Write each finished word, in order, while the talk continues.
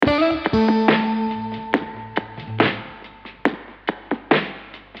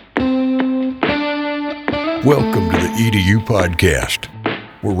Welcome to the EDU podcast,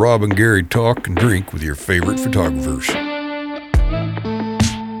 where Rob and Gary talk and drink with your favorite photographers.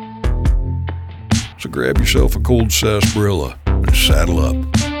 So grab yourself a cold sarsaparilla and saddle up.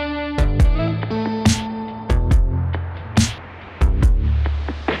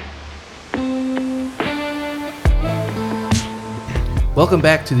 Welcome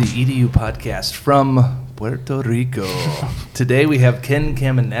back to the EDU podcast from Puerto Rico. Today we have Ken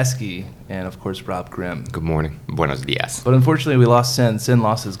Kaminesky and, of course, Rob Grimm. Good morning. Buenos dias. But unfortunately, we lost Sin. Sin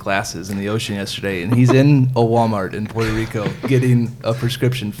lost his glasses in the ocean yesterday, and he's in a Walmart in Puerto Rico getting a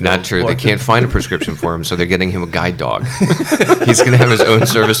prescription filled. Not true. They can't find a prescription for him, so they're getting him a guide dog. He's going to have his own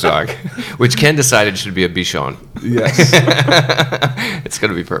service dog, which Ken decided should be a Bichon. Yes. It's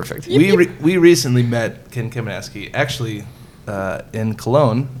going to be perfect. We recently met Ken Kaminesky, actually, in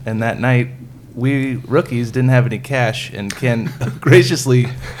Cologne, and that night, we rookies didn't have any cash, and Ken graciously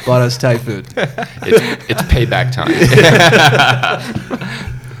bought us Thai food. It's payback time.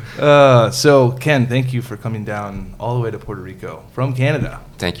 So, Ken, thank you for coming down all the way to Puerto Rico from Canada.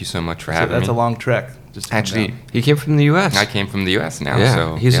 Thank you so much for having me. That's a long trek. Actually, he came from the U.S. I came from the U.S. now. Yeah,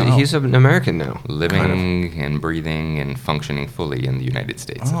 so he's an American now. Living and breathing and functioning fully in the United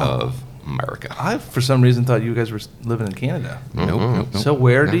States of America. I, for some reason, thought you guys were living in Canada. Nope. So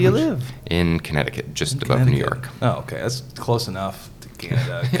where do you live? In Connecticut, just above Connecticut. New York. Oh, okay. That's close enough to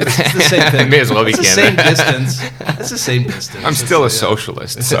Canada. It's the same thing. May as well be Canada. Canada. It's the same distance. It's the same distance. I'm still a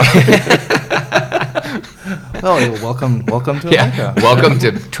socialist, so. Well, welcome to America. Welcome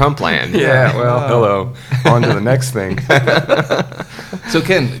to Trump land. Yeah, well, hello. On to the next thing. So,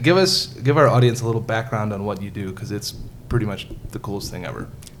 Ken, give our audience a little background on what you do, because it's pretty much the coolest thing ever.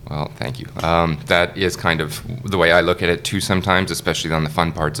 Well, thank you. That is kind of the way I look at it, too, sometimes, especially on the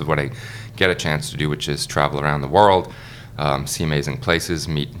fun parts of what I get a chance to do, which is travel around the world, see amazing places,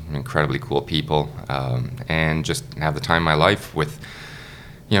 meet incredibly cool people, and just have the time of my life with,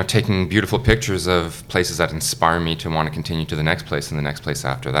 taking beautiful pictures of places that inspire me to want to continue to the next place and the next place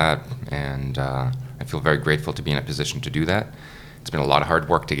after that. And I feel very grateful to be in a position to do that. It's been a lot of hard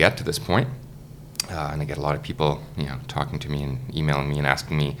work to get to this point. And I get a lot of people, talking to me and emailing me and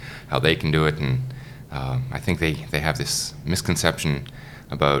asking me how they can do it. And I think they have this misconception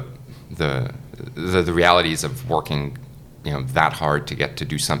about the realities of working, that hard to get to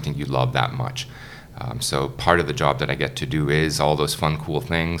do something you love that much. So part of the job that I get to do is all those fun, cool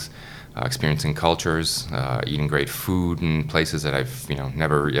things, experiencing cultures, eating great food in places that I've,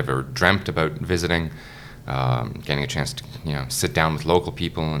 never ever dreamt about visiting, getting a chance to, sit down with local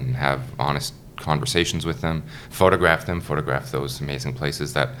people and have honest conversations with them, photograph those amazing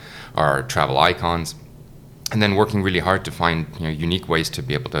places that are travel icons, and then working really hard to find, unique ways to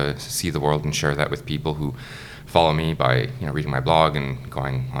be able to see the world and share that with people who follow me by, reading my blog and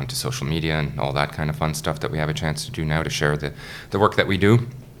going onto social media and all that kind of fun stuff that we have a chance to do now to share the work that we do.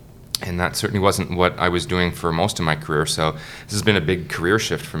 And that certainly wasn't what I was doing for most of my career. So this has been a big career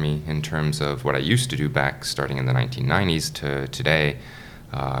shift for me in terms of what I used to do back starting in the 1990s to today,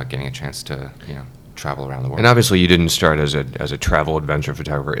 getting a chance to, travel around the world. And obviously you didn't start as a travel adventure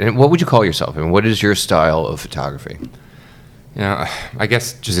photographer. And what would you call yourself? And what is your style of photography? I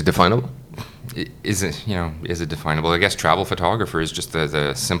guess Is it definable? Is it definable? I guess travel photographer is just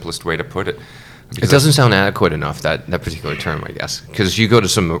the simplest way to put it. It doesn't sound adequate enough, that particular term, I guess, because you go to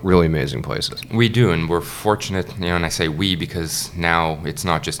some really amazing places. We do, and we're fortunate, and I say we because now it's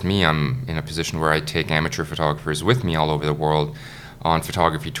not just me. I'm in a position where I take amateur photographers with me all over the world on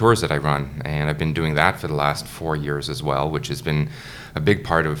photography tours that I run, and I've been doing that for the last 4 years as well, which has been a big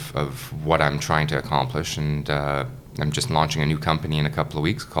part of what I'm trying to accomplish. And I'm just launching a new company in a couple of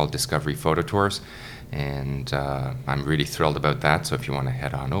weeks called Discovery Photo Tours, and I'm really thrilled about that. So if you want to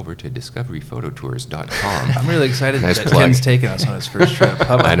head on over to discoveryphototours.com. I'm really excited Nice that plug. Ken's taking us on his first trip.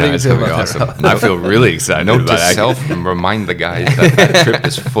 I know, it's going to be awesome. I feel really excited Note about to it. self and remind the guys that trip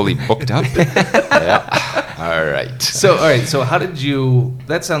is fully booked up. Yeah. All right. So how did you,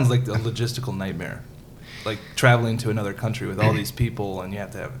 that sounds like a logistical nightmare. Like traveling to another country with all these people and you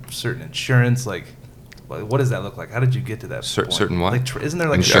have to have certain insurance, what does that look like? How did you get to that point? Certain what? Like, isn't there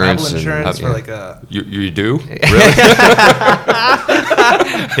like Insurance travel insurance and- for like a... You do? Really?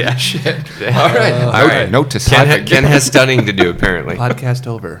 Yeah. Shit. All right. Note to self. Ken has studying to do, apparently. Podcast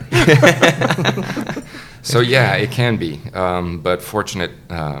over. So yeah, it can be, but fortunate.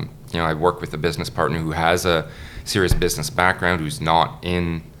 I work with a business partner who has a serious business background, who's not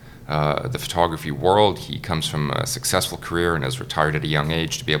in the photography world. He comes from a successful career and has retired at a young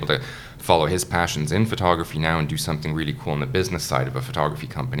age to be able to follow his passions in photography now and do something really cool in the business side of a photography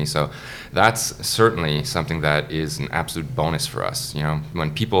company. So that's certainly something that is an absolute bonus for us. You know,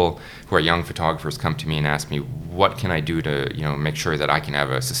 when people who are young photographers come to me and ask me, what can I do to, you know, make sure that I can have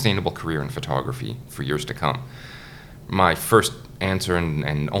a sustainable career in photography for years to come? My first answer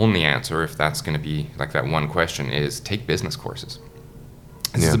and only answer, if that's going to be like that one question, is take business courses.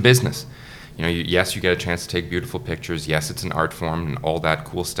 This is a business. You know, yes, you get a chance to take beautiful pictures. Yes, it's an art form and all that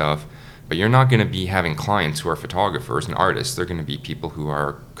cool stuff. But you're not going to be having clients who are photographers and artists. They're going to be people who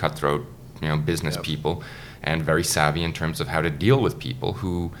are cutthroat, you know, business people, and very savvy in terms of how to deal with people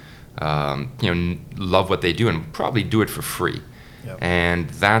who, you know, love what they do and probably do it for free. Yep. And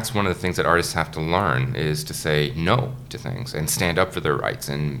that's one of the things that artists have to learn, is to say no to things and stand up for their rights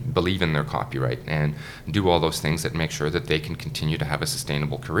and believe in their copyright and do all those things that make sure that they can continue to have a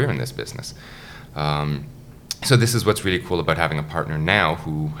sustainable career in this business. So this is what's really cool about having a partner now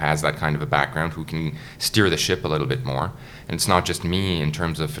who has that kind of a background, who can steer the ship a little bit more. And it's not just me in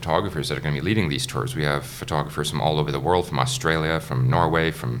terms of photographers that are going to be leading these tours. We have photographers from all over the world, from Australia, from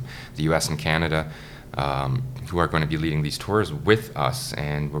Norway, from the US and Canada, who are going to be leading these tours with us,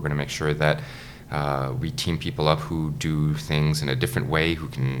 and we're going to make sure that we team people up who do things in a different way, who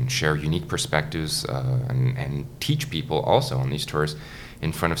can share unique perspectives and teach people also on these tours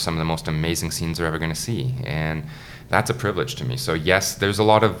in front of some of the most amazing scenes they're ever going to see. And that's a privilege to me. So yes, there's a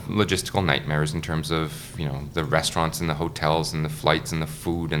lot of logistical nightmares in terms of, you know, the restaurants and the hotels and the flights and the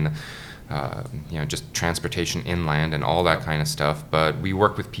food and the, you know, just transportation inland and all that kind of stuff. But we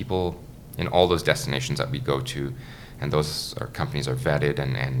work with people in all those destinations that we go to, and those companies are vetted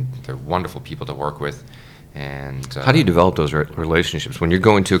and they're wonderful people to work with. And how do you develop those relationships when you're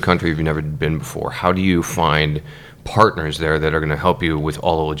going to a country you've never been before? How do you find partners there that are going to help you with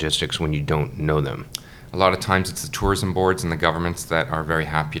all the logistics when you don't know them? A lot of times it's the tourism boards and the governments that are very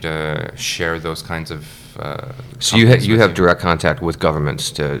happy to share those kinds of so you have direct contact with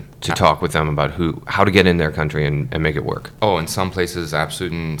governments to talk with them about how to get in their country and make it work? Oh, in some places,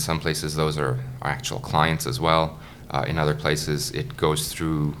 absolutely. In some places, those are actual clients as well. In other places, it goes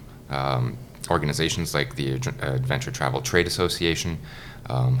through organizations like the Adventure Travel Trade Association,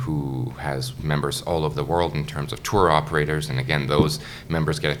 who has members all over the world in terms of tour operators, and again, those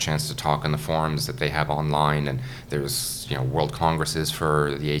members get a chance to talk on the forums that they have online. And there's, you know, world congresses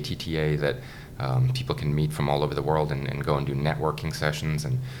for the ATTA that people can meet from all over the world and go and do networking sessions.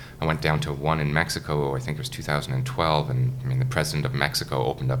 And I went down to one in Mexico, I think it was 2012, and I mean, the president of Mexico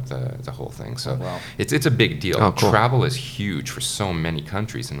opened up the whole thing. So it's a big deal. Oh, cool. Travel is huge for so many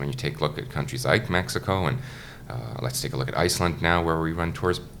countries, and when you take a look at countries like Mexico, and let's take a look at Iceland now, where we run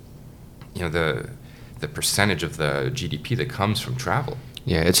tours, you know, the percentage of the GDP that comes from travel.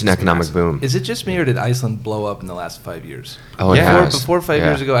 Yeah, it's an economic massive boom. Is it just me, or did Iceland blow up in the last 5 years? Oh, yeah. Before 5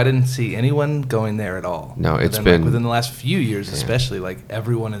 years ago, I didn't see anyone going there at all. No, But it's then, been... like, within the last few years, especially, like,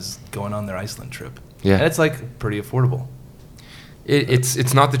 everyone is going on their Iceland trip. Yeah. And it's, like, pretty affordable.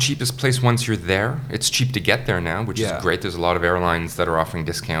 It's not the cheapest place once you're there. It's cheap to get there now, which is great. There's a lot of airlines that are offering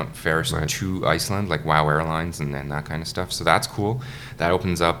discount fares to Iceland, like WOW Airlines and that kind of stuff. So that's cool. That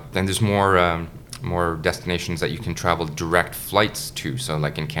opens up. Then there's more destinations that you can travel direct flights to. So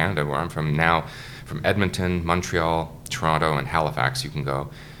like in Canada, where I'm from now, from Edmonton, Montreal, Toronto, and Halifax, you can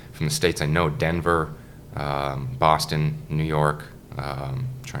go. From the States, I know Denver, Boston, New York.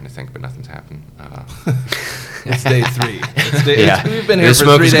 Trying to think, but nothing's happened. It's day 3. We've been here the for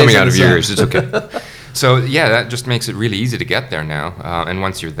smoke 3 is days. coming out of your ears. It's okay. So yeah, that just makes it really easy to get there now. And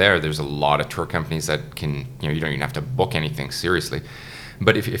once you're there, there's a lot of tour companies that can, you know, you don't even have to book anything seriously.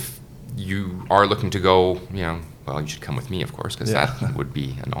 But if you are looking to go, you know, well, you should come with me, of course, because that would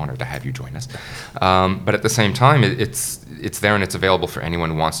be an honor to have you join us. But at the same time, it's there and it's available for anyone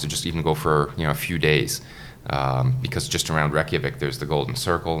who wants to just even go for, you know, a few days. Because just around Reykjavik, there's the Golden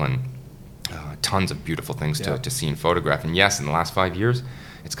Circle and tons of beautiful things to see and photograph. And yes, in the last 5 years,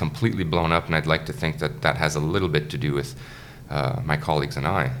 it's completely blown up, and I'd like to think that has a little bit to do with my colleagues and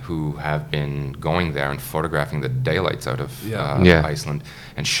I, who have been going there and photographing the daylights out of Iceland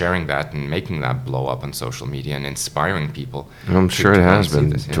and sharing that and making that blow up on social media and inspiring people. I'm sure it has been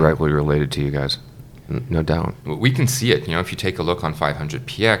directly related to you guys. No doubt. We can see it, you know, if you take a look on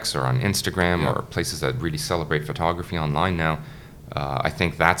 500px or on Instagram or places that really celebrate photography online now. I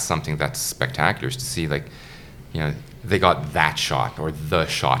think that's something that's spectacular, is to see, like, you know, they got that shot or the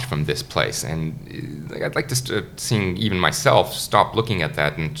shot from this place. And I'd like to seeing even myself stop looking at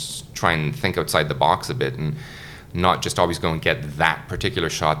that and try and think outside the box a bit and not just always go and get that particular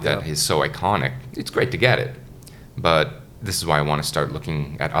shot that is so iconic. It's great to get it, but this is why I want to start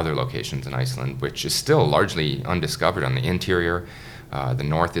looking at other locations in Iceland, which is still largely undiscovered on the interior. The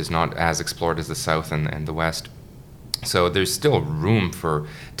north is not as explored as the south and the west. So there's still room for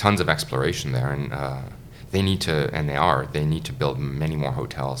tons of exploration there, and they need to build many more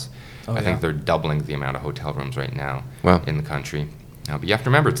hotels. I think they're doubling the amount of hotel rooms right now in the country. But you have to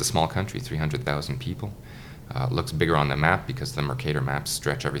remember, it's a small country, 300,000 people. It looks bigger on the map because the Mercator maps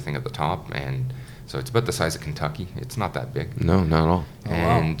stretch everything at the top, and so it's about the size of Kentucky. It's not that big. No, not at all.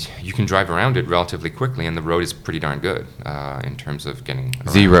 And you can drive around it relatively quickly, and the road is pretty darn good in terms of getting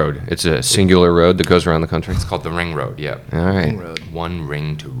around. The road. It's a singular road that goes around the country? It's called the Ring Road, yeah. All right. Ring Road. One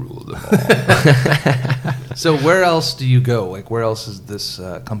ring to rule them all. So where else do you go? Like, where else is this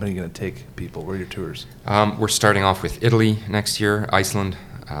company going to take people? Where are your tours? We're starting off with Italy next year, Iceland,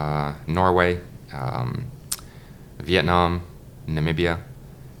 Norway, Vietnam, Namibia,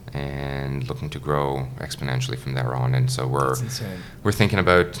 and looking to grow exponentially from there on. And so That's insane. we're thinking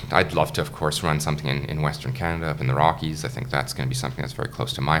about, I'd love to, of course, run something in Western Canada, up in the Rockies. I think that's going to be something that's very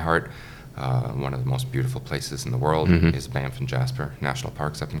close to my heart. One of the most beautiful places in the world is Banff and Jasper National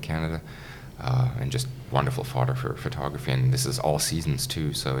Parks up in Canada. And just wonderful fodder for photography. And this is all seasons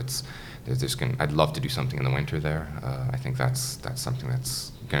too, so I'd love to do something in the winter there. I think that's something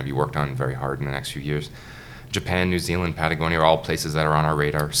that's going to be worked on very hard in the next few years. Japan, New Zealand, Patagonia are all places that are on our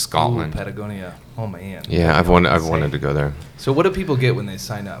radar. Scotland. Ooh, Patagonia. Oh, man. Yeah, I've wanted to go there. So what do people get when they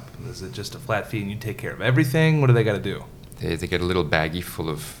sign up? Is it just a flat fee and you take care of everything? What do they got to do? They get a little baggie full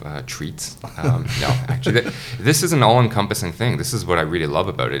of treats. No, actually, this is an all-encompassing thing. This is what I really love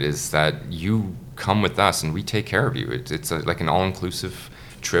about it, is that you come with us and we take care of you. It's like an all-inclusive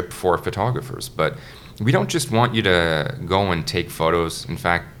trip for photographers. But we don't just want you to go and take photos. In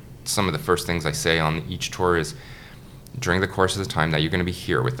fact, some of the first things I say on each tour is, during the course of the time that you're going to be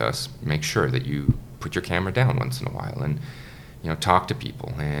here with us, make sure that you put your camera down once in a while and talk to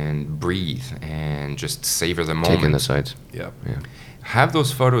people and breathe and just savor the moment. Take in the sights. Yep. Yeah. Have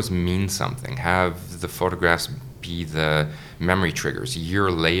those photos mean something. Have the photographs be the memory triggers a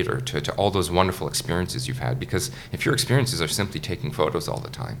year later to all those wonderful experiences you've had. Because if your experiences are simply taking photos all the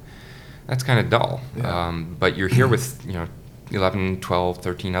time, that's kind of dull. Yeah. But you're here with 11, 12,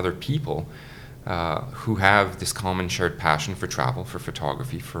 13 other people who have this common shared passion for travel, for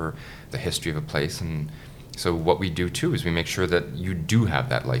photography, for the history of a place. And so what we do too is we make sure that you do have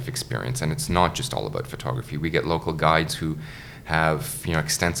that life experience, and it's not just all about photography. We get local guides who have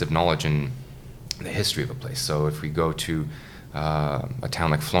extensive knowledge in the history of a place. So if we go to a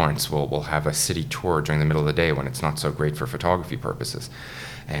town like Florence, we'll have a city tour during the middle of the day when it's not so great for photography purposes.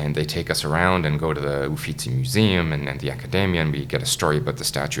 And they take us around and go to the Uffizi Museum and the Accademia, and we get a story about the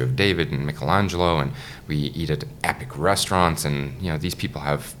statue of David and Michelangelo, and we eat at epic restaurants. And these people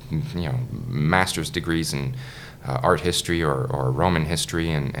have master's degrees in art history or Roman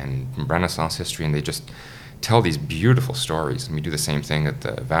history and Renaissance history, and they just tell these beautiful stories. And we do the same thing at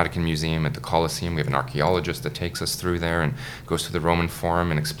the Vatican Museum, at the Colosseum. We have an archaeologist that takes us through there and goes to the Roman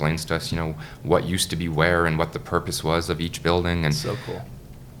Forum and explains to us what used to be where and what the purpose was of each building. And So cool.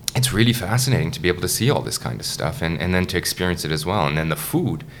 it's really fascinating to be able to see all this kind of stuff and then to experience it as well. And then the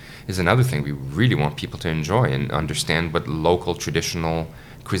food is another thing we really want people to enjoy and understand what local traditional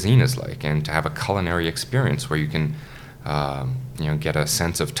cuisine is like, and to have a culinary experience where you can get a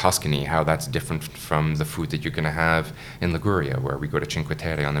sense of Tuscany, how that's different from the food that you're going to have in Liguria, where we go to Cinque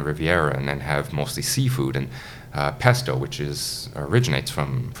Terre on the Riviera and then have mostly seafood and pesto, which originates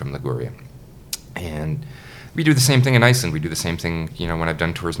from Liguria. And we do the same thing in Iceland. We do the same thing, when I've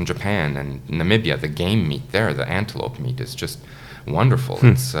done tours in Japan and Namibia. The game meat there, the antelope meat, is just wonderful.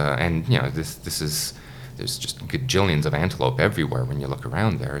 It's there's just gajillions of antelope everywhere when you look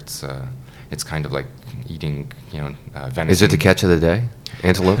around there. It's kind of like eating, venison. Is it the catch of the day?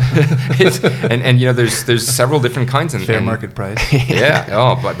 Antelope? There's several different kinds. Fair market price. Yeah.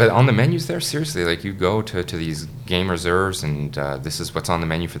 Oh, but on the menus there, seriously, like you go to these game reserves, and this is what's on the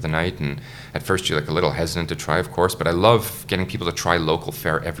menu for the night. And at first you're like a little hesitant to try, of course, but I love getting people to try local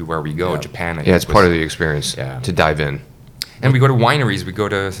fare everywhere we go. Yeah. Japan, I Yeah, it's think, part of the experience to dive in. And we go to wineries. We go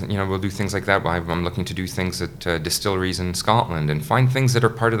to, we'll do things like that. I'm looking to do things at distilleries in Scotland and find things that are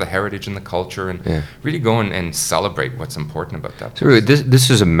part of the heritage and the culture, and really go and celebrate what's important about that. So really,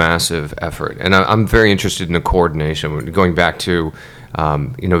 this is a massive effort, and I'm very interested in the coordination. Going back to,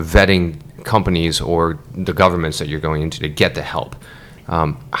 vetting companies or the governments that you're going into to get the help.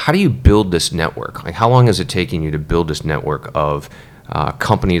 How do you build this network? Like, how long is it taking you to build this network of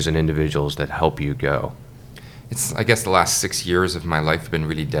companies and individuals that help you go? I guess the last 6 years of my life have been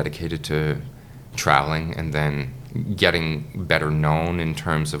really dedicated to traveling and then getting better known in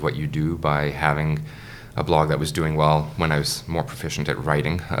terms of what you do by having a blog that was doing well when I was more proficient at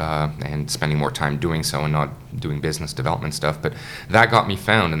writing and spending more time doing so and not doing business development stuff. But that got me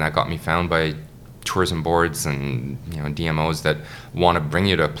found, and that got me found by tourism boards and DMOs that want to bring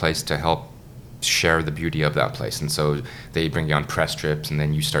you to a place to help share the beauty of that place. And so they bring you on press trips, and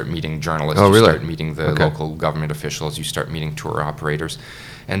then you start meeting journalists, Oh, really? You start meeting the local government officials, you start meeting tour operators,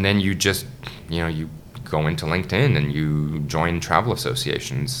 and then you just, you go into LinkedIn and you join travel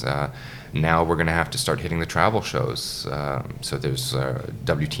associations. Now we're going to have to start hitting the travel shows. So there's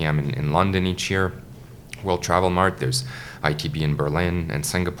WTM in London each year, World Travel Mart, there's ITB in Berlin and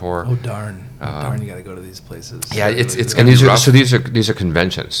Singapore. Oh darn! You got to go to these places. Yeah, it's And gonna be rough. these are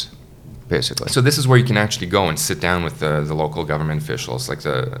conventions, basically. So this is where you can actually go and sit down with the local government officials, like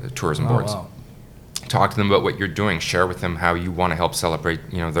the tourism boards. Wow. Talk to them about what you're doing. Share with them how you want to help celebrate,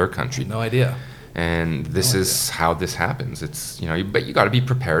 their country. No idea. And this is how this happens. It's but you got to be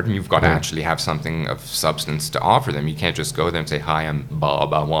prepared, and you've got to actually have something of substance to offer them. You can't just go there and say, "Hi, I'm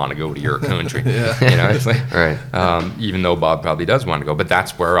Bob. I want to go to your country." It's like, Right. Even though Bob probably does want to go, but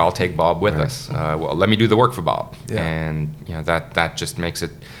that's where I'll take Bob with us. Well, let me do the work for Bob, and that just makes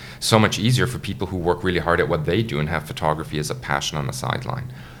it so much easier for people who work really hard at what they do and have photography as a passion on the sideline.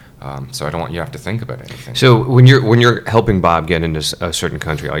 So I don't want you to have to think about anything. So when you're helping Bob get into a certain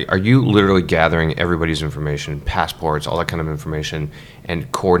country, are you literally gathering everybody's information, passports, all that kind of information,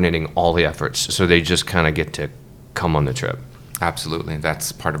 and coordinating all the efforts so they just kind of get to come on the trip? Absolutely.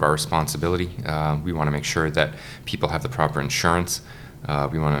 That's part of our responsibility. We want to make sure that people have the proper insurance.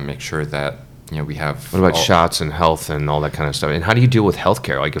 We want to make sure that we have... What about shots and health and all that kind of stuff? And how do you deal with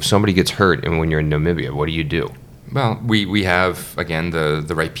healthcare? Like if somebody gets hurt and when you're in Namibia, what do you do? Well, we have, again,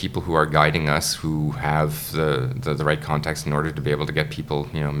 the right people who are guiding us, who have the right contacts in order to be able to get people,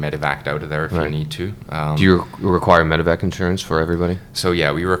 medevaced out of there if you need to. Do you require medevac insurance for everybody? So,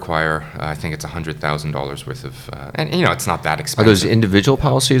 yeah, we require, I think it's $100,000 worth of, and, it's not that expensive. Are those individual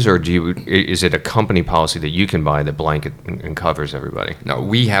policies, or is it a company policy that you can buy that blanket and covers everybody? No,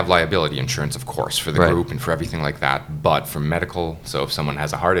 we have liability insurance, of course, for the group and for everything like that. But for medical, so if someone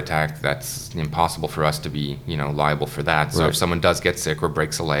has a heart attack, that's impossible for us to be, liable for that. So if someone does get sick or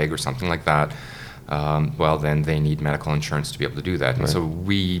breaks a leg or something like that, well, then they need medical insurance to be able to do that. And so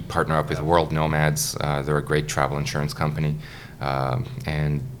we partner up with World Nomads. They're a great travel insurance company.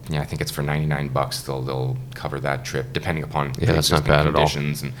 And I think it's for $99. They'll cover that trip, depending upon that's not bad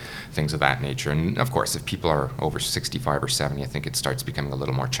conditions and things of that nature. And of course, if people are over 65 or 70, I think it starts becoming a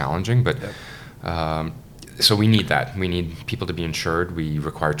little more challenging. But so we need that. We need people to be insured. We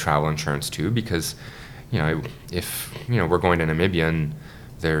require travel insurance too, because if we're going to Namibia and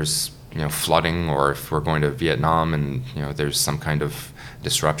there's flooding, or if we're going to Vietnam and there's some kind of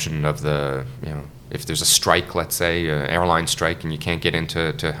disruption of the if there's a strike, let's say airline strike, and you can't get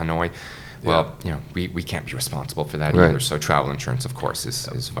into Hanoi, well, we can't be responsible for that either. So travel insurance, of course,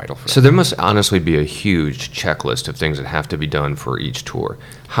 is vital for us. So there must honestly be a huge checklist of things that have to be done for each tour.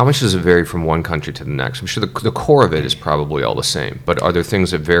 How much does it vary from one country to the next? I'm sure the core of it is probably all the same, but are there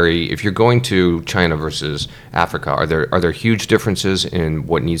things that vary? If you're going to China versus Africa, are there huge differences in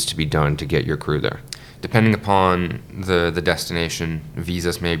what needs to be done to get your crew there? Depending upon the destination,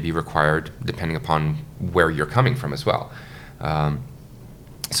 visas may be required, depending upon where you're coming from as well.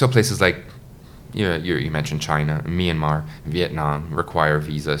 So places like, you mentioned China, Myanmar, Vietnam require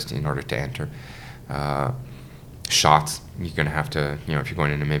visas in order to enter. Shots, you're going to have to, if you're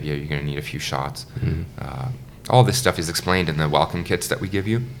going to Namibia, you're going to need a few shots. Mm-hmm. All this stuff is explained in the welcome kits that we give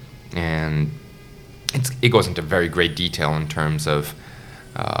you. And it goes into very great detail in terms of,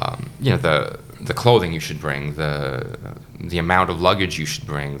 the clothing you should bring, the amount of luggage you should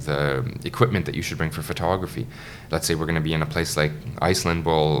bring, the equipment that you should bring for photography. Let's say we're going to be in a place like Iceland,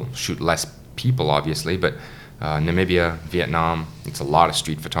 we'll shoot less people, obviously, but Namibia, Vietnam, it's a lot of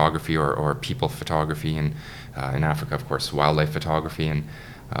street photography or people photography, and in Africa, of course, wildlife photography. And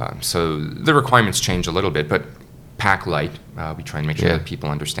so the requirements change a little bit, but pack light. We try and make sure that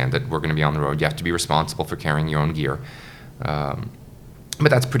people understand that we're going to be on the road. You have to be responsible for carrying your own gear. But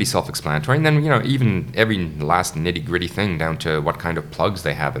that's pretty self-explanatory. And then, even every last nitty-gritty thing down to what kind of plugs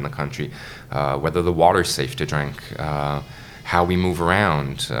they have in the country, whether the water's safe to drink, how we move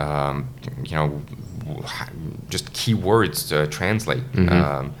around, just key words to translate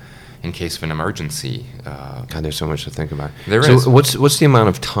in case of an emergency. God, there's so much to think about. There is. What's the amount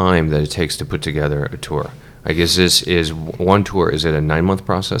of time that it takes to put together a tour? I guess is one tour, is it a 9-month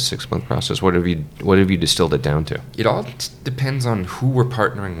process, 6-month process? What have you distilled it down to? It all depends on who we're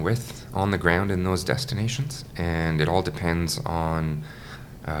partnering with on the ground in those destinations, and it all depends on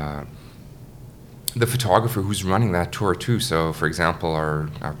the photographer who's running that tour too. So, for example, our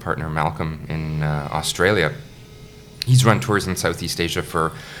partner Malcolm in Australia, he's run tours in Southeast Asia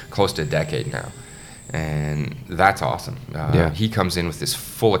for close to a decade now, and that's awesome. He comes in with this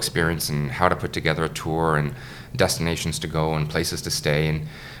full experience in how to put together a tour and destinations to go and places to stay. And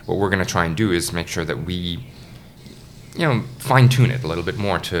what we're going to try and do is make sure that we, fine tune it a little bit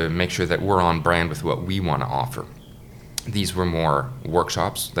more to make sure that we're on brand with what we want to offer. These were more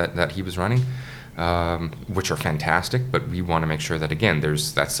workshops that he was running, which are fantastic, but we want to make sure that, again,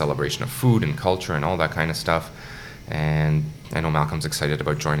 there's that celebration of food and culture and all that kind of stuff. And I know Malcolm's excited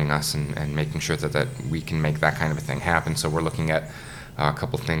about joining us and making sure that we can make that kind of a thing happen. So we're looking at a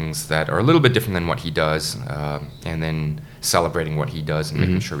couple things that are a little bit different than what he does, and then celebrating what he does and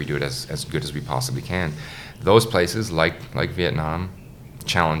making sure we do it as good as we possibly can. Those places, like Vietnam,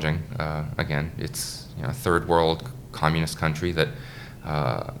 challenging. Again, it's a third world communist country that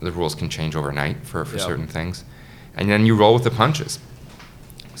the rules can change overnight for certain things. And then you roll with the punches.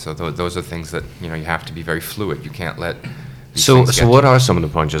 So those are things that you have to be very fluid. You can't let. So what are some of the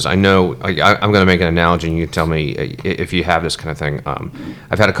punches? I know I'm going to make an analogy, and you tell me if you have this kind of thing.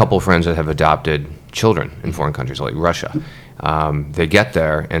 I've had a couple of friends that have adopted children in foreign countries like Russia. They get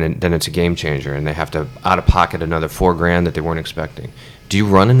there, and then it's a game changer, and they have to out of pocket another $4,000 that they weren't expecting. Do you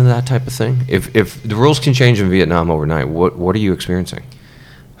run into that type of thing? If the rules can change in Vietnam overnight, what are you experiencing?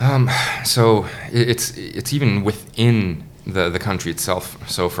 So it's even within the country itself.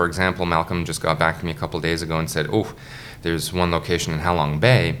 So, for example, Malcolm just got back to me a couple of days ago and said, there's one location in Ha Long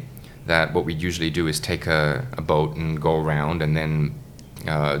Bay that what we usually do is take a boat and go around and then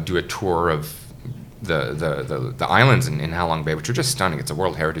do a tour of the islands in Ha Long Bay, which are just stunning. It's a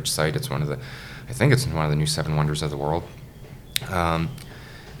World Heritage Site. It's I think it's one of the new 7 wonders of the world.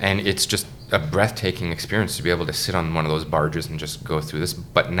 And it's just a breathtaking experience to be able to sit on one of those barges and just go through this.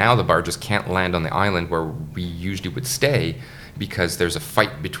 But now the barges can't land on the island where we usually would stay because there's a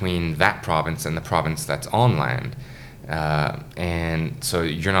fight between that province and the province that's on land. And so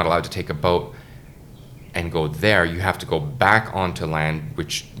you're not allowed to take a boat and go there. You have to go back onto land,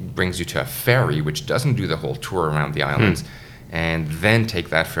 which brings you to a ferry, which doesn't do the whole tour around the islands. And then take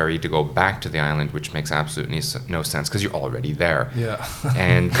that ferry to go back to the island, which makes absolutely no sense because you're already there. Yeah.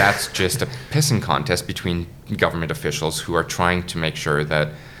 And that's just a pissing contest between government officials who are trying to make sure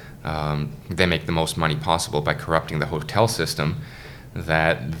that they make the most money possible by corrupting the hotel system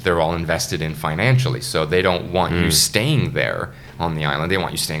that they're all invested in financially. So they don't want you staying there on the island. They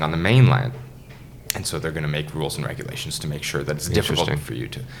want you staying on the mainland. And so they're going to make rules and regulations to make sure that it's difficult for you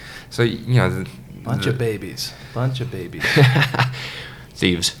to. So, Bunch of babies.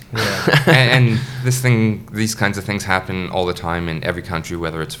 Thieves. Yeah. and these kinds of things happen all the time in every country,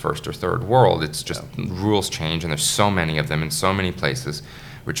 whether it's first or third world. It's just rules change, and there's so many of them in so many places,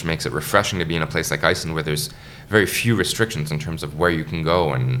 which makes it refreshing to be in a place like Iceland where there's very few restrictions in terms of where you can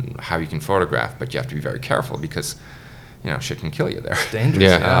go and how you can photograph, but you have to be very careful because shit can kill you there. It's dangerous.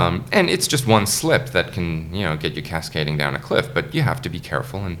 Yeah. And it's just one slip that can, get you cascading down a cliff, but you have to be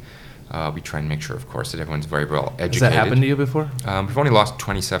careful, and we try and make sure, of course, that everyone's very well educated. Has that happened to you before? We've only lost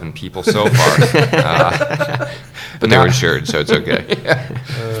 27 people so far. But they're insured, so it's okay.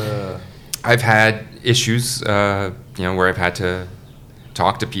 Yeah. I've had issues, where I've had to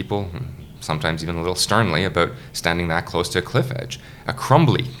talk to people, sometimes even a little sternly, about standing that close to a cliff edge. A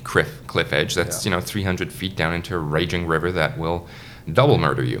crumbly cliff edge that's 300 feet down into a raging river that will double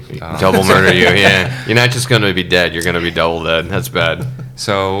murder you. Double murder you, yeah. You're not just going to be dead, you're going to be double dead. That's bad.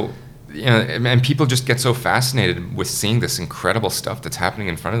 So, and people just get so fascinated with seeing this incredible stuff that's happening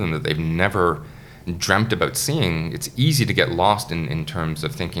in front of them that they've never dreamt about seeing. It's easy to get lost in terms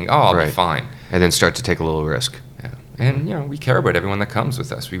of thinking, I'll be fine. And then start to take a little risk. Yeah. And, we care about everyone that comes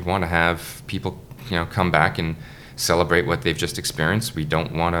with us. We want to have people, come back and celebrate what they've just experienced. We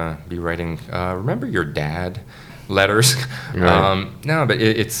don't want to be writing, remember your dad letters. Right. No, but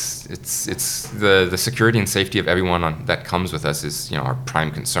it's the security and safety of everyone that comes with us is, our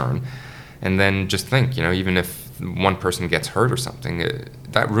prime concern. And then just think, even if one person gets hurt or something,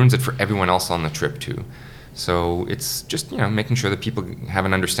 that ruins it for everyone else on the trip too. So it's just, making sure that people have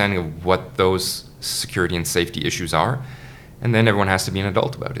an understanding of what those security and safety issues are. And then everyone has to be an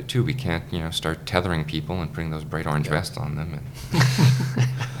adult about it too. We can't, start tethering people and putting those bright orange vests on them.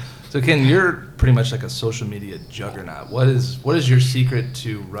 So Ken, you're pretty much like a social media juggernaut. What is your secret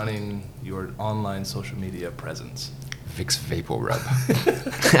to running your online social media presence? Vicks Vapor Rub.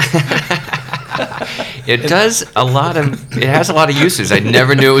 It has a lot of uses. I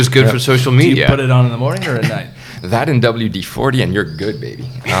never knew it was good for social media. Do you put it on in the morning or at night? That and WD-40 and you're good, baby.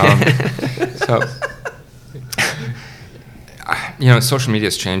 social media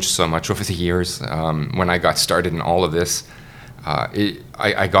has changed so much over the years. When I got started in all of this,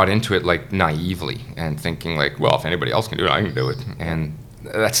 I got into it like naively and thinking like, well, if anybody else can do it, I can do it. And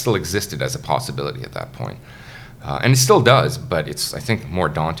that still existed as a possibility at that point. And it still does, but it's, I think, more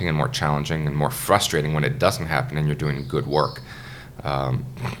daunting and more challenging and more frustrating when it doesn't happen and you're doing good work.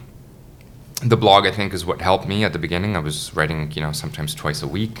 The blog, I think, is what helped me at the beginning. I was writing, sometimes twice a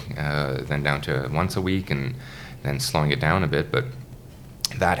week, then down to once a week, and then slowing it down a bit. But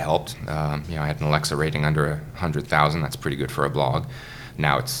that helped. I had an Alexa rating under 100,000. That's pretty good for a blog.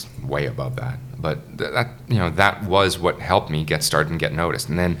 Now it's way above that. But that was what helped me get started and get noticed.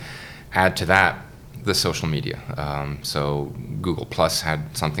 And then add to that the social media. So Google Plus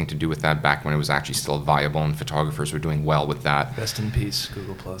had something to do with that back when it was actually still viable and photographers were doing well with that. Rest in peace,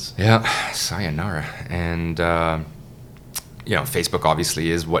 Google Plus. Yeah, sayonara. And Facebook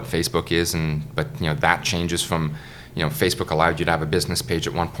obviously is what Facebook is, but that changes from Facebook allowed you to have a business page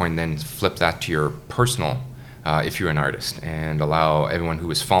at one point, and then flip that to your personal. If you're an artist, and allow everyone who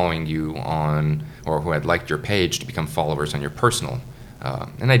was following you on or who had liked your page to become followers on your personal.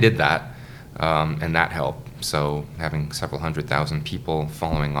 And I did that. And that helped. So having several 100,000 people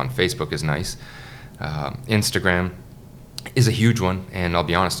following on Facebook is nice. Instagram is a huge one, and I'll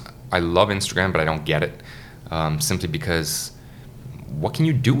be honest, I love Instagram, but I don't get it, simply because what can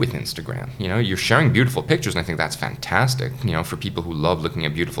you do with Instagram? You're sharing beautiful pictures, and I think that's fantastic, for people who love looking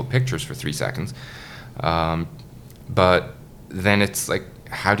at beautiful pictures for 3 seconds. But then it's like,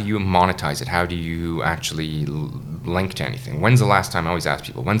 how do you monetize it? How do you actually link to anything? When's the last time, I always ask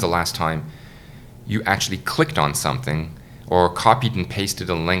people, when's the last time you actually clicked on something or copied and pasted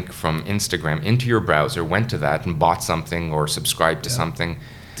a link from Instagram into your browser, went to that and bought something or subscribed to something?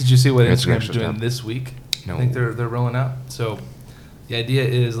 Did you see what Instagram's doing this week? No. I think they're rolling out. So the idea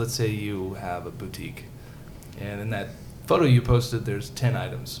is, let's say you have a boutique, and in that photo you posted, there's 10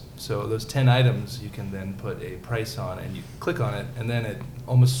 items. So those 10 items you can then put a price on, and you click on it, and then it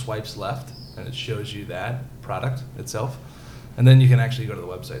almost swipes left, and it shows you that product itself. And then you can actually go to the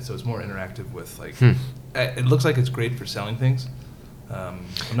website. So it's more interactive with, like, it looks like it's great for selling things. I'm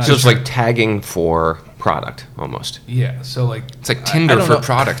not So it's sure. like tagging for product, almost. Yeah, so like... It's like Tinder don't for know.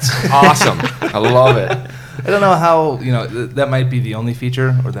 products. Awesome. I love it. I don't know how, that might be the only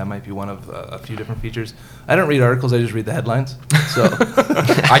feature, or that might be one of a few different features. I don't read articles, I just read the headlines. So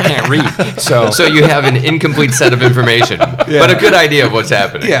I can't read. So you have an incomplete set of information, but a good idea of what's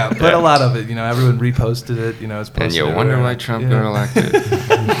happening. yeah, but a lot of it, everyone reposted it, it's posted. And you wonder everywhere. why Trump got elected.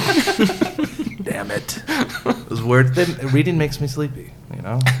 Damn it. Those words, reading makes me sleepy,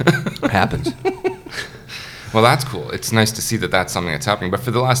 It happens. Well, that's cool. It's nice to see that that's something that's happening. But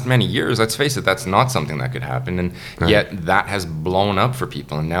for the last many years, let's face it, that's not something that could happen. And yet that has blown up for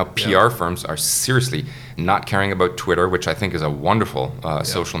people. And now PR firms are seriously not caring about Twitter, which I think is a wonderful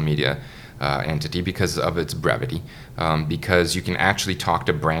social media entity because of its brevity. Because you can actually talk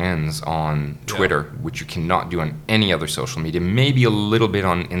to brands on Twitter, which you cannot do on any other social media. Maybe a little bit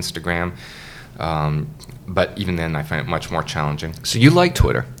on Instagram. But even then, I find it much more challenging. So you like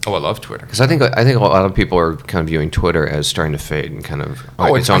Twitter? Oh, I love Twitter. Because I think a lot of people are kind of viewing Twitter as starting to fade and kind of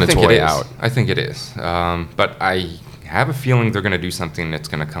it's on its way out. I think it is. But I have a feeling they're going to do something that's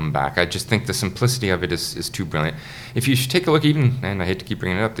going to come back. I just think the simplicity of it is too brilliant. If you take a look, even, and I hate to keep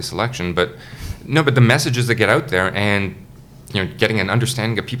bringing it up, this election, but the messages that get out there and getting an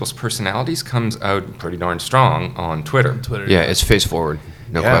understanding of people's personalities comes out pretty darn strong on Twitter. Yeah, it's face forward.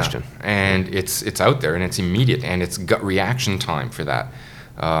 No question. And it's out there, and it's immediate, and it's gut reaction time for that.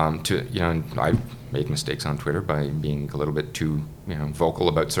 And I've made mistakes on Twitter by being a little bit too vocal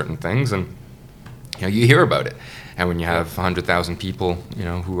about certain things, and you hear about it. And when you have 100,000 people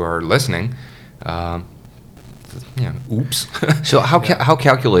who are listening, oops. So how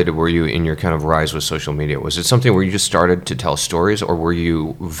calculated were you in your kind of rise with social media? Was it something where you just started to tell stories, or were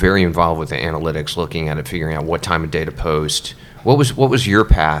you very involved with the analytics, looking at it, figuring out what time of day to post? What was your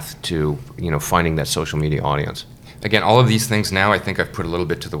path to finding that social media audience? Again, all of these things now I think I've put a little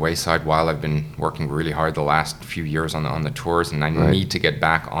bit to the wayside while I've been working really hard the last few years on the tours, and I need to get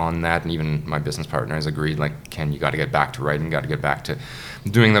back on that. And even my business partner has agreed, like, Ken, you got to get back to writing, got to get back to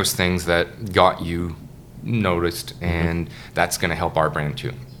doing those things that got you noticed, and that's going to help our brand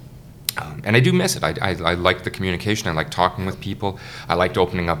too. And I do miss it. I like the communication. I like talking with people. I liked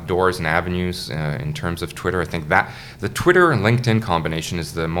opening up doors and avenues in terms of Twitter. I think that the Twitter and LinkedIn combination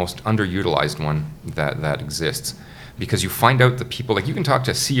is the most underutilized one that exists, because you find out the people, like, you can talk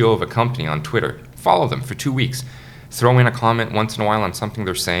to a CEO of a company on Twitter, follow them for 2 weeks, throw in a comment once in a while on something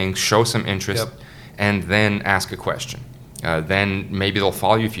they're saying, show some interest, and then ask a question. Then maybe they'll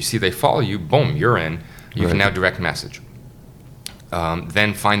follow you. If you see they follow you, boom, you're in. You can now direct message.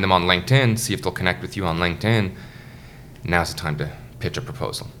 then find them on LinkedIn, see if they'll connect with you on LinkedIn. Now's the time to pitch a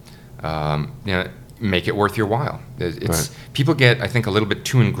proposal. Make it worth your while. People get, I think, a little bit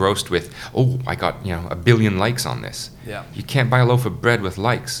too engrossed with, I got 1 billion likes on this. Yeah. You can't buy a loaf of bread with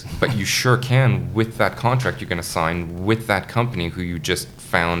likes, but you sure can with that contract you're going to sign with that company who you just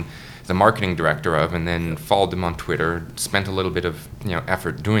found the marketing director of, and then followed them on Twitter, spent a little bit of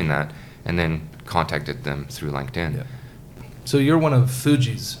effort doing that, and then contacted them through LinkedIn. Yeah. So you're one of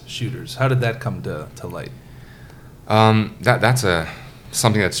Fuji's shooters. How did that come to light? That's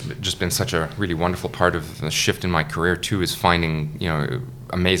something that's just been such a really wonderful part of the shift in my career too, is finding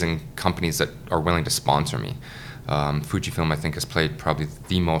amazing companies that are willing to sponsor me. Fujifilm, I think, has played probably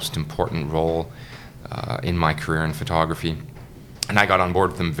the most important role in my career in photography. And I got on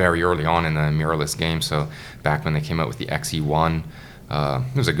board with them very early on in the mirrorless game. So back when they came out with the XE1,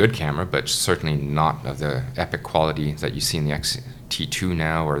 it was a good camera, but certainly not of the epic quality that you see in the XT2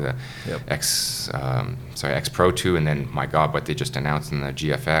 now, or the X Pro 2, and then, my God, what they just announced in the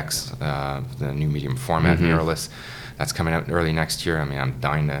GFX, the new medium format mirrorless. That's coming out early next year. I mean, I'm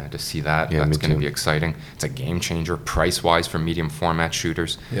dying to see that. Yeah, that's going to be exciting. It's a game changer price-wise for medium format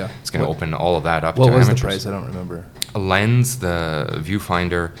shooters. Yeah. It's going to open all of that up to What was amateurs. the price? I don't remember. A lens, the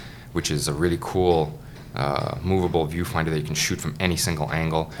viewfinder, which is a really cool movable viewfinder that you can shoot from any single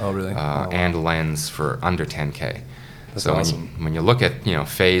angle. Oh, really? And a lens for under 10K. That's so awesome. when you look at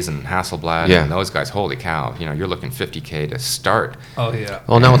Phase and Hasselblad and those guys, holy cow, you're looking 50K to start. Oh yeah.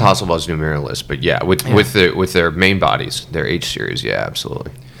 Well, not with Hasselblad's new mirrorless, but with their main bodies, their H series,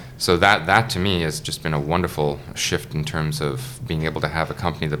 absolutely. So that to me has just been a wonderful shift in terms of being able to have a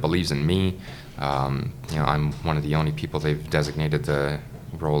company that believes in me. I'm one of the only people they've designated the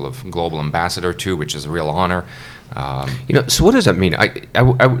role of global ambassador to, which is a real honor. So what does that mean?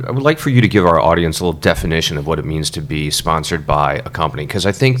 I would like for you to give our audience a little definition of what it means to be sponsored by a company, because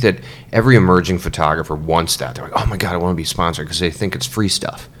I think that every emerging photographer wants that. They're like, oh my God, I want to be sponsored, because they think it's free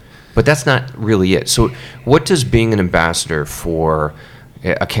stuff. But that's not really it. So what does being an ambassador for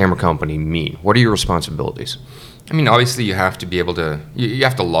a camera company mean? What are your responsibilities? I mean, obviously you have to be able to, you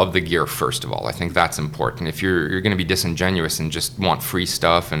have to love the gear first of all. I think that's important. If you're going to be disingenuous and just want free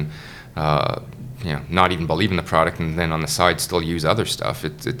stuff and not even believe in the product, and then on the side still use other stuff,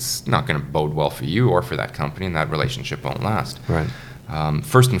 it's not going to bode well for you or for that company, and that relationship won't last. Right.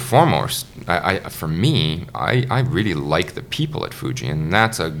 First and foremost, for me, I really like the people at Fuji, and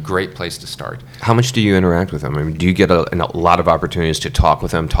that's a great place to start. How much do you interact with them? I mean, do you get a lot of opportunities to talk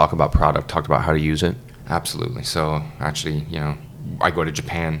with them, talk about product, talk about how to use it? Absolutely. So actually, I go to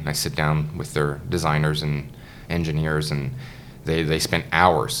Japan, I sit down with their designers and engineers, and they spend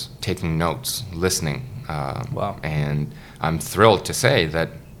hours taking notes, listening. Wow. And I'm thrilled to say that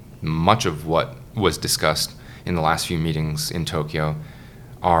much of what was discussed in the last few meetings in Tokyo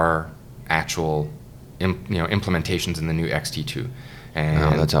are actual implementations in the new XT2.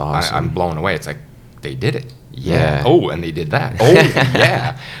 And that's awesome. I'm blown away. It's like, they did it. Yeah. Oh, and they did that. Oh,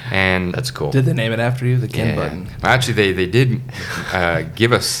 yeah. And that's cool. Did they name it after you? The Ken button. Well, actually, they did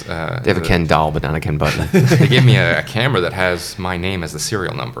give us. They have a Ken doll, but not a Ken button. They gave me a camera that has my name as the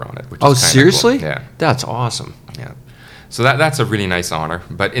serial number on it. Which is seriously? Cool. Yeah. That's awesome. Yeah. So that's a really nice honor.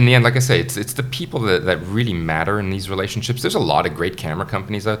 But in the end, like I say, it's the people that really matter in these relationships. There's a lot of great camera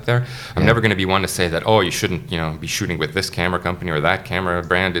companies out there. I'm never going to be one to say that, you shouldn't be shooting with this camera company or that camera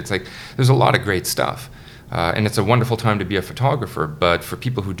brand. It's like there's a lot of great stuff. And it's a wonderful time to be a photographer, but for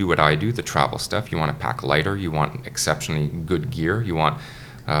people who do what I do, the travel stuff, you want to pack lighter, you want exceptionally good gear, you want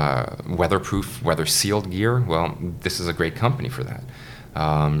weatherproof, weather-sealed gear, well, this is a great company for that.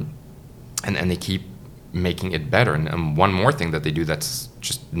 And they keep making it better. And one more thing that they do that's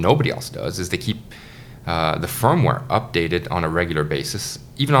just nobody else does is they keep the firmware updated on a regular basis,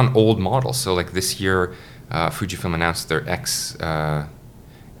 even on old models. So like this year, Fujifilm announced their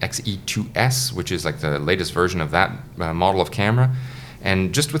XE2S, which is like the latest version of that model of camera.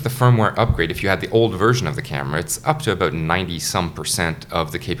 And just with the firmware upgrade, if you had the old version of the camera, it's up to about 90-some%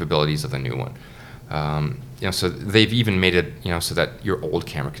 of the capabilities of the new one. So they've even made it, so that your old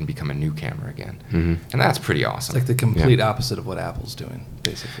camera can become a new camera again. Mm-hmm. And that's pretty awesome. It's like the complete opposite of what Apple's doing,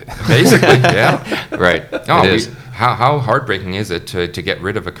 basically. Basically, yeah. Right. No, how heartbreaking is it to get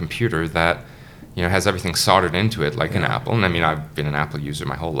rid of a computer that has everything soldered into it like an Apple? And I mean, I've been an Apple user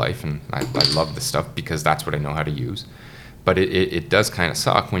my whole life, and I love this stuff because that's what I know how to use. But it does kind of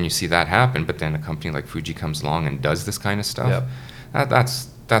suck when you see that happen, but then a company like Fuji comes along and does this kind of stuff. Yep.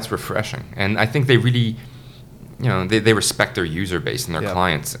 That's refreshing. And I think they really, they respect their user base and their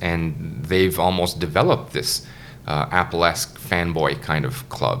clients, and they've almost developed this Apple-esque fanboy kind of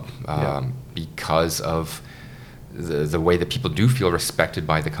club because of the way that people do feel respected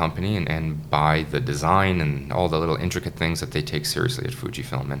by the company and by the design and all the little intricate things that they take seriously at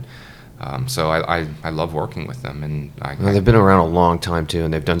Fujifilm. And so I love working with them. And they've been around a long time too,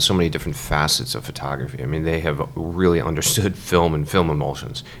 and they've done so many different facets of photography. I mean, they have really understood film and film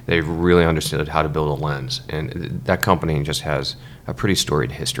emulsions. They've really understood how to build a lens, and that company just has a pretty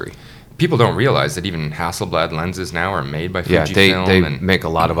storied history. People don't realize that even Hasselblad lenses now are made by Fujifilm. Yeah, they make a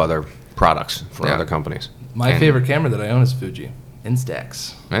lot of other products for other companies. My favorite camera that I own is Fuji,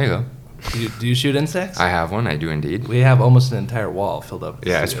 Instax. There you go. Do you shoot Instax? I have one. I do indeed. We have almost an entire wall filled up.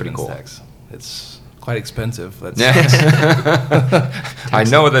 Yeah, it's pretty cool. Instax. It's quite expensive. That's I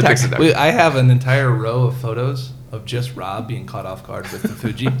know that. I have an entire row of photos of just Rob being caught off guard with the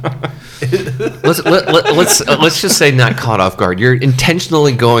Fuji. let's just say not caught off guard. You're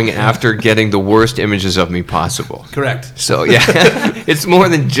intentionally going after getting the worst images of me possible. Correct. So yeah, it's more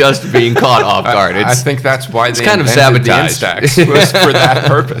than just being caught off guard. I think that's why they kind of invented sabotage. The Instax was for that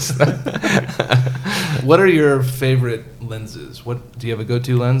purpose. What are your favorite lenses? What do you have a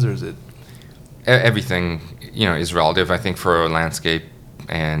go-to lens, or is it? Everything is relative. I think for a landscape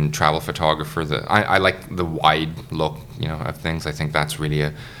and travel photographer, I like the wide look of things. I think that's really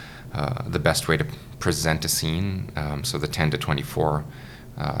the best way to present a scene. So the 10-24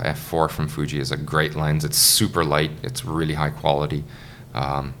 f4 from Fuji is a great lens. It's super light. It's really high quality,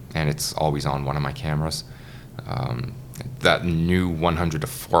 and it's always on one of my cameras. That new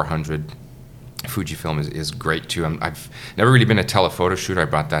 100-400 Fujifilm is great too. I've never really been a telephoto shooter. I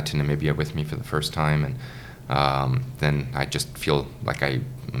brought that to Namibia with me for the first time, and then I just feel like I'm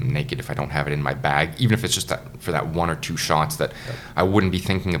naked if I don't have it in my bag, even if it's just for that one or two shots that I wouldn't be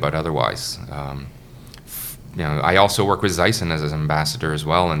thinking about otherwise. I also work with Zeiss as an ambassador as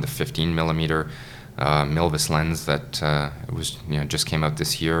well, and the 15 millimeter Milvis lens that was just came out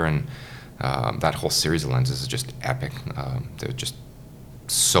this year, and that whole series of lenses is just epic. They're just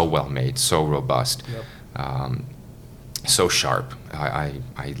so well made, so robust, so sharp.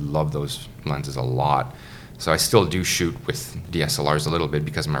 I love those lenses a lot. So I still do shoot with DSLRs a little bit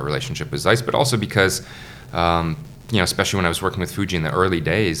because of my relationship with Zeiss, but also because, especially when I was working with Fuji in the early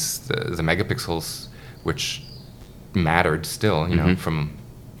days, the megapixels, which mattered still, from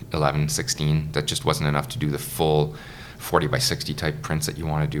 11, 16, that just wasn't enough to do the full 40x60 type prints that you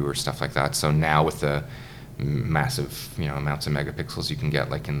want to do or stuff like that. So now with the massive amounts of megapixels you can get,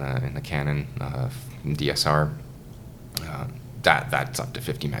 like in the Canon DSR, that's up to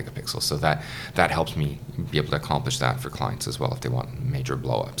 50 megapixels. So that helps me be able to accomplish that for clients as well if they want major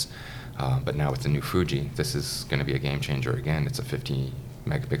blow-ups. But now with the new Fuji, this is going to be a game changer again. It's a 50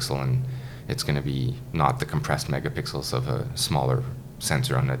 megapixel, and it's going to be not the compressed megapixels of a smaller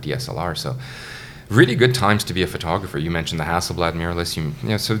sensor on a DSLR. So really good times to be a photographer. You mentioned the Hasselblad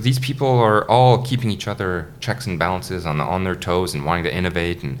mirrorless. So these people are all keeping each other checks and balances on their toes and wanting to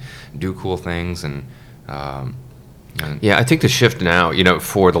innovate and do cool things. And yeah, I think the shift now,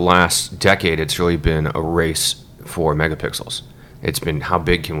 for the last decade, it's really been a race for megapixels. It's been how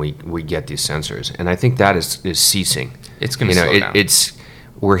big can we get these sensors, and I think that is ceasing. It's going to slow down.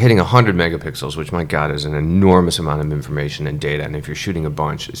 We're hitting 100 megapixels, which, my God, is an enormous amount of information and data. And if you're shooting a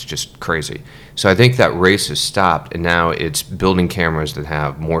bunch, it's just crazy. So I think that race has stopped, and now it's building cameras that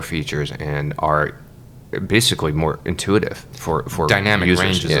have more features and are basically more intuitive for dynamic users.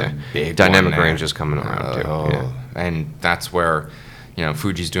 range is a big dynamic one range is coming around too. Yeah. And that's where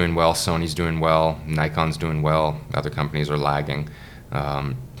Fuji's doing well, Sony's doing well, Nikon's doing well. Other companies are lagging,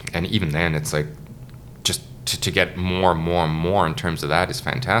 and even then, it's like just to get more in terms of that is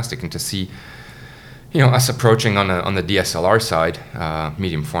fantastic, and to see us approaching on the DSLR side,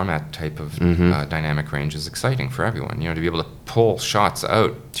 medium format type of dynamic range is exciting for everyone. To be able to pull shots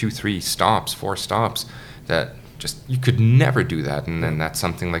out 2, 3 stops, 4 stops that just you could never do that, and then that's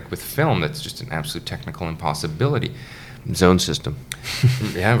something like with film that's just an absolute technical impossibility. Zone system.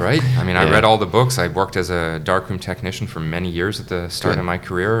 Yeah, right. I mean, I read all the books. I worked as a darkroom technician for many years at the start of my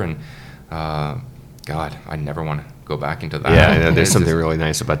career, and God, I never want to go back into that. Yeah, there's something really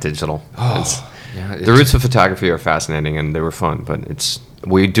nice about digital. The roots of photography are fascinating, and they were fun, but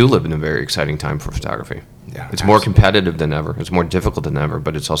we do live in a very exciting time for photography. Yeah, it's more competitive than ever. It's more difficult than ever,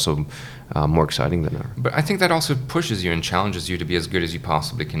 but it's also more exciting than ever. But I think that also pushes you and challenges you to be as good as you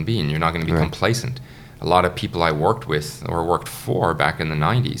possibly can be, and you're not going to be complacent. A lot of people I worked with or worked for back in the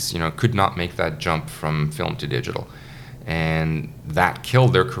 90s, could not make that jump from film to digital. And that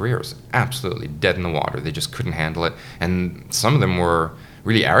killed their careers. Absolutely dead in the water. They just couldn't handle it. And some of them were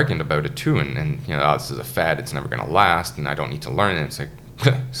really arrogant about it too. And this is a fad. It's never going to last, and I don't need to learn it. And it's like,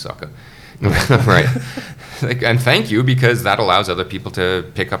 sucker. Right. And thank you, because that allows other people to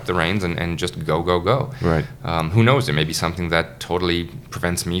pick up the reins and just go. Right. Who knows? There may be something that totally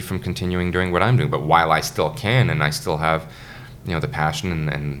prevents me from continuing doing what I'm doing. But while I still can, and I still have, the passion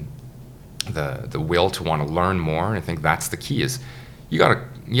and the will to want to learn more, and I think that's the key. Is you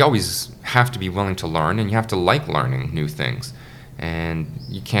always have to be willing to learn, and you have to like learning new things. And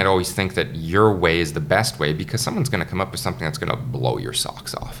you can't always think that your way is the best way, because someone's going to come up with something that's going to blow your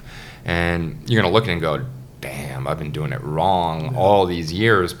socks off. And you're going to look at it and go, damn, I've been doing it wrong all these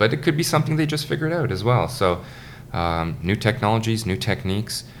years. But it could be something they just figured out as well. So new technologies, new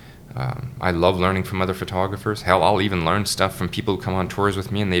techniques. I love learning from other photographers. Hell, I'll even learn stuff from people who come on tours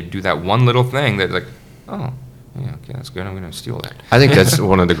with me, and they do that one little thing that, like, oh, yeah, okay, that's good. I'm going to steal that. I think that's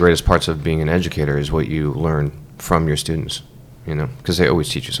one of the greatest parts of being an educator, is what you learn from your students. Because they always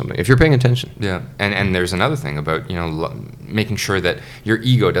teach you something if you're paying attention. Yeah, and there's another thing about making sure that your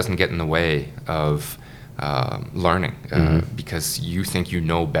ego doesn't get in the way of learning, because you think you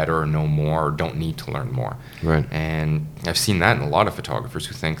know better or know more or don't need to learn more. Right. And I've seen that in a lot of photographers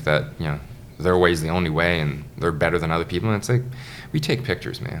who think that their way is the only way and they're better than other people. And it's like, we take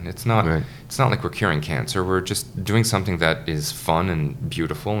pictures, man. It's not like we're curing cancer. We're just doing something that is fun and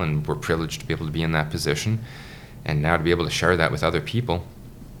beautiful, and we're privileged to be able to be in that position. And now to be able to share that with other people,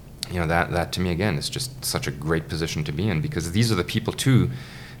 that to me, again, is just such a great position to be in, because these are the people, too,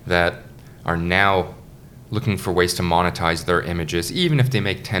 that are now looking for ways to monetize their images, even if they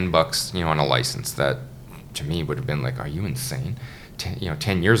make $10, on a license. That, to me, would have been like, are you insane?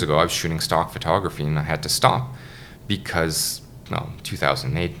 10 years ago, I was shooting stock photography, and I had to stop because,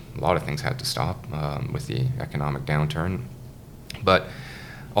 2008, a lot of things had to stop with the economic downturn. But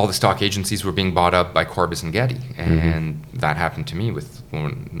all the stock agencies were being bought up by Corbis and Getty, and that happened to me with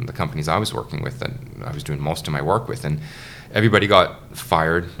one of the companies I was working with, that I was doing most of my work with, and everybody got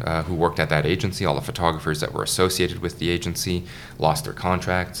fired who worked at that agency. All the photographers that were associated with the agency lost their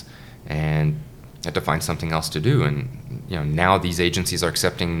contracts and had to find something else to do. And now these agencies are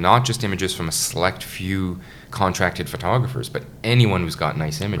accepting not just images from a select few contracted photographers, but anyone who's got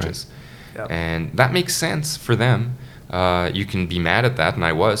nice images. Right. Yep. And that makes sense for them. You can be mad at that, and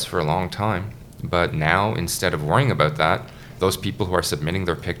I was for a long time. But now, instead of worrying about that, those people who are submitting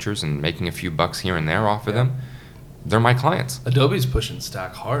their pictures and making a few bucks here and there off of them, they're my clients. Adobe's pushing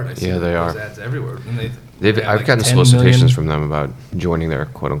stock hard. I see they those are. ads everywhere. And I've gotten solicitations from them about joining their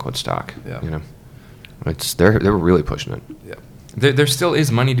quote-unquote stock. Yeah. They're really pushing it. Yeah. There still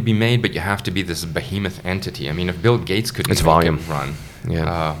is money to be made, but you have to be this behemoth entity. I mean, if Bill Gates couldn't It's make volume. it run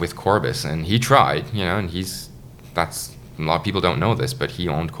Yeah. with Corbis, and he tried, and that's a lot of people don't know this, but he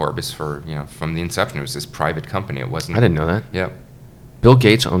owned Corbis for from the inception. It was this private company. It wasn't. I didn't know that. Yeah. Bill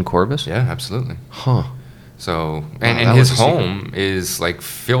Gates owned Corbis? Yeah, absolutely. Huh. So that and his was a secret. home is like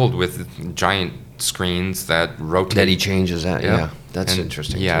filled with giant screens that rotate. That he changes that. Yeah. That's And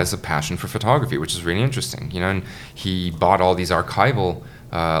interesting. He too. has a passion for photography, which is really interesting. And he bought all these archival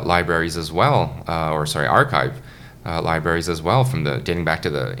libraries as well, archive libraries as well, from dating back to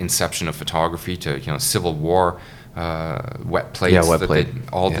the inception of photography to Civil War wet plates. Yeah, wet plate.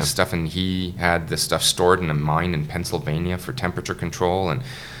 All this stuff, and he had this stuff stored in a mine in Pennsylvania for temperature control,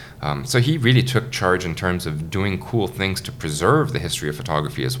 and so he really took charge in terms of doing cool things to preserve the history of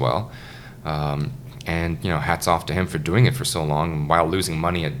photography as well. And hats off to him for doing it for so long while losing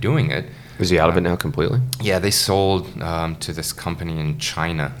money at doing it. Is he out of it now completely? Yeah, they sold to this company in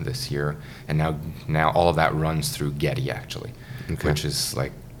China this year, and now all of that runs through Getty, actually, which is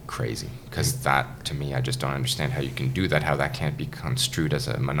like crazy, because that, to me, I just don't understand how you can do that, how that can't be construed as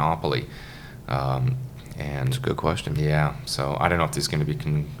a monopoly. And That's a good question. yeah, so I don't know if there's going to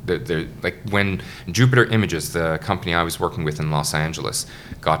be like when Jupiter Images, the company I was working with in Los Angeles,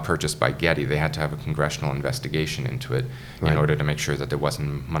 got purchased by Getty, they had to have a congressional investigation into it in order to make sure that there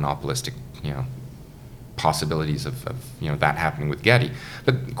wasn't monopolistic, possibilities of that happening with Getty.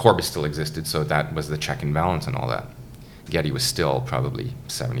 But Corbis still existed, so that was the check and balance and all that. Getty was still probably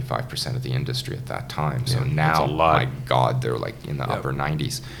 75% of the industry at that time. So now, that's a lot. my God, they're like in the upper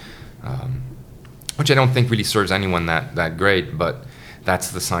 90s. Which I don't think really serves anyone that great, but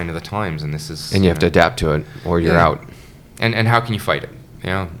that's the sign of the times, and this is... And you have to adapt to it, or you're out. And how can you fight it?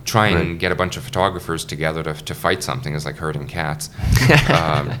 Try and get a bunch of photographers together to fight something is like herding cats.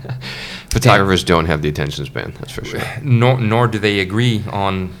 Photographers don't have the attention span, that's for sure. Nor do they agree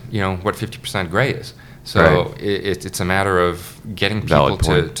on what 50% gray is. So it's a matter of getting people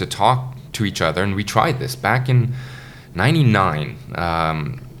to talk to each other, and we tried this back in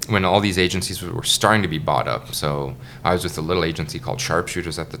 '99. When all these agencies were starting to be bought up. So I was with a little agency called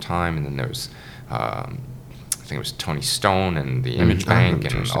Sharpshooters at the time, and then there was think it was Tony Stone and the Image Bank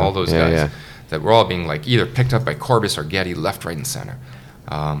and all those Yeah, guys yeah. that were all being like either picked up by Corbis or Getty, left, right, and center.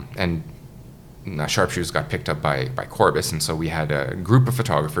 And Sharpshooters got picked up by Corbis, and so we had a group of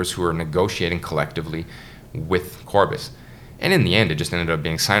photographers who were negotiating collectively with Corbis. And in the end, it just ended up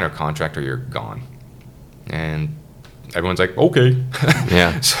being sign our contract or you're gone. And everyone's like, okay.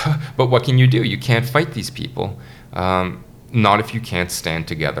 Yeah. So, but what can you do? You can't fight these people. Not if you can't stand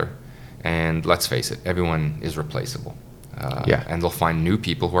together. And let's face it, everyone is replaceable. Yeah. And they'll find new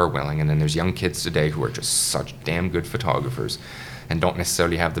people who are willing. And then there's young kids today who are just such damn good photographers and don't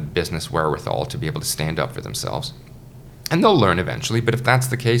necessarily have the business wherewithal to be able to stand up for themselves. And they'll learn eventually. But if that's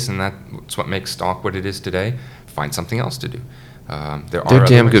the case and that's what makes stock what it is today, find something else to do. They're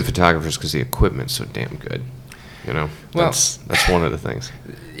damn good photographers because the equipment's so damn good. You know, Well- that's one of the things.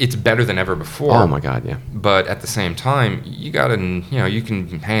 It's better than ever before. Oh my God, yeah. But at the same time, you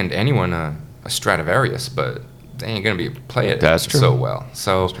can hand anyone a Stradivarius, but they ain't gonna be able to play it That's true. so well.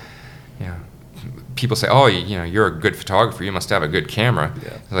 So, people say, "Oh, you're a good photographer. You must have a good camera."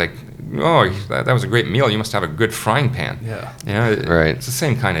 Yeah. Like, "Oh, that was a great meal. You must have a good frying pan." Yeah. Right. It's the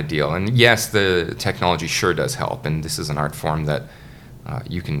same kind of deal. And yes, the technology sure does help. And this is an art form that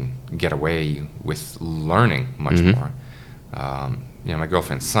you can get away with learning much more. My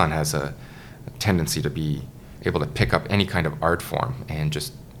girlfriend's son has a tendency to be able to pick up any kind of art form and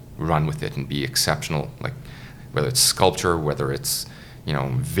just run with it and be exceptional, like whether it's sculpture, whether it's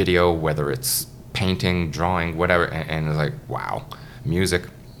video, whether it's painting, drawing, whatever, and it's like, wow, music.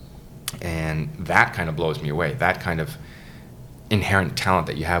 And that kind of blows me away, that kind of inherent talent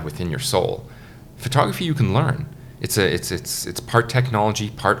that you have within your soul. Photography you can learn. It's part technology,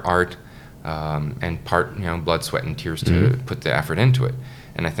 part art, and part blood, sweat, and tears to put the effort into it.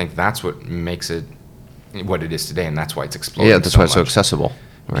 And I think that's what makes it what it is today, and that's why it's exploding. Yeah, that's why it's so much. accessible.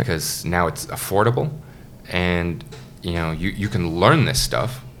 Right. Because now it's affordable, and you can learn this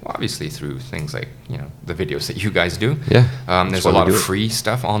stuff obviously through things like the videos that you guys do. Yeah, There's a lot of free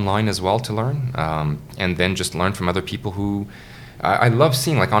stuff online as well to learn, and then just learn from other people who I love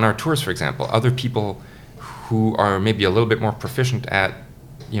seeing, like on our tours, for example, other people who are maybe a little bit more proficient at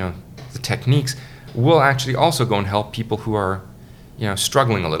the techniques will actually also go and help people who are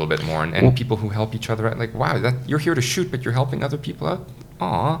struggling a little bit more, and people who help each other out. Like, wow, you're here to shoot, but you're helping other people out.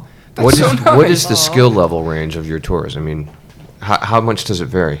 Aw, that's so nice. What is the skill level range of your tours? I mean, how much does it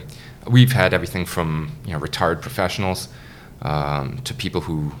vary? We've had everything from retired professionals to people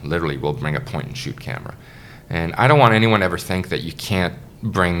who literally will bring a point and shoot camera. And I don't want anyone to ever think that you can't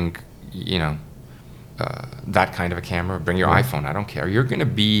bring that kind of a camera. Bring your iPhone. I don't care. You're going to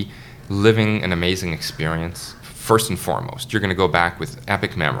be living an amazing experience first and foremost. You're going to go back with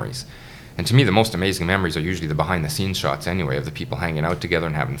epic memories. And to me, the most amazing memories are usually the behind-the-scenes shots anyway, of the people hanging out together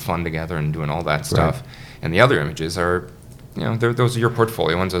and having fun together and doing all that stuff. Right. And the other images are, those are your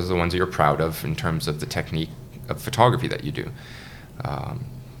portfolio ones. Those are the ones that you're proud of in terms of the technique of photography that you do.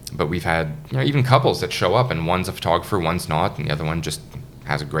 But we've had even couples that show up, and one's a photographer, one's not, and the other one just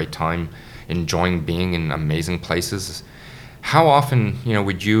has a great time enjoying being in amazing places. How often,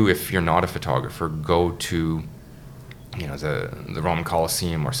 would you, if you're not a photographer, go to the Roman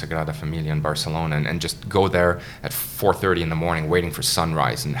Colosseum or Sagrada Familia in Barcelona and just go there at 4:30 in the morning waiting for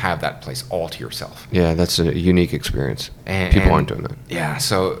sunrise and have that place all to yourself? Yeah, that's a unique experience. People aren't doing that. Yeah,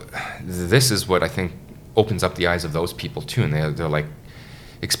 so this is what I think opens up the eyes of those people too, and they're like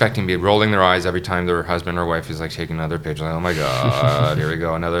expecting to be rolling their eyes every time their husband or wife is like taking another picture. Like, oh my God, here we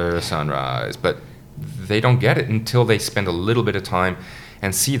go, another sunrise. But they don't get it until they spend a little bit of time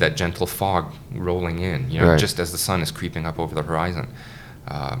and see that gentle fog rolling in, Right. just as the sun is creeping up over the horizon.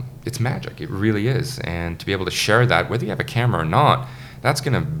 It's magic, it really is. And to be able to share that, whether you have a camera or not, that's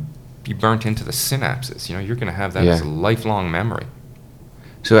going to be burnt into the synapses. You're going to have that as a lifelong memory.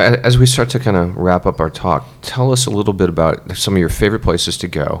 So as we start to kind of wrap up our talk, tell us a little bit about some of your favorite places to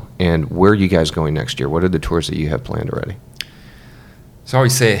go and where are you guys going next year? What are the tours that you have planned already? So I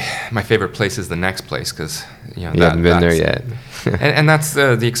always say my favorite place is the next place, because You haven't been there yet. and that's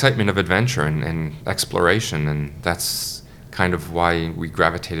the excitement of adventure and exploration, and that's kind of why we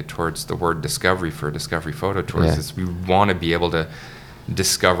gravitated towards the word discovery for Discovery Photo Tours. Yeah. Is we want to be able to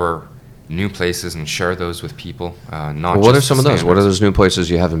discover new places and share those with people. Not What are just some of those? What are standards. those new places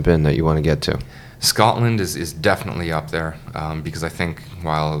you haven't been that you want to get to? Scotland is definitely up there, because I think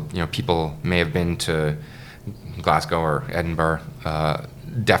while people may have been to Glasgow or Edinburgh,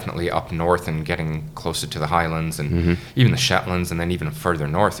 definitely up north and getting closer to the Highlands and even the Shetlands, and then even further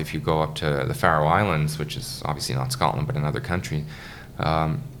north if you go up to the Faroe Islands, which is obviously not Scotland but another country.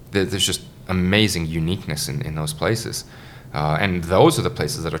 There's just amazing uniqueness in those places. And those are the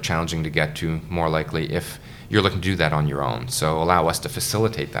places that are challenging to get to, more likely, if you're looking to do that on your own. So allow us to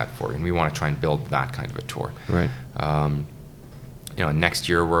facilitate that for you, and we want to try and build that kind of a tour. Right. Next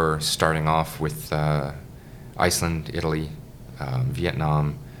year we're starting off with Iceland, Italy,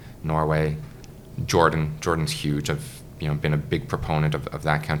 Vietnam, Norway, Jordan. Jordan's huge. I've been a big proponent of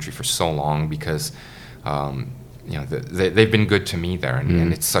that country for so long because they've been good to me there,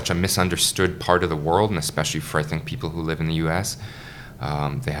 and it's such a misunderstood part of the world, and especially for I think people who live in the U.S.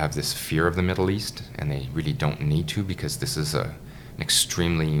 They have this fear of the Middle East, and they really don't need to, because this is an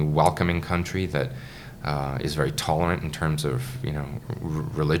extremely welcoming country that is very tolerant in terms of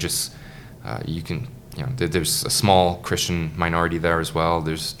religious. There's a small Christian minority there as well.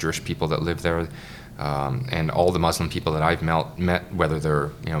 There's Jewish people that live there, and all the Muslim people that I've met, whether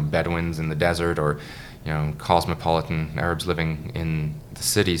they're Bedouins in the desert or cosmopolitan Arabs living in the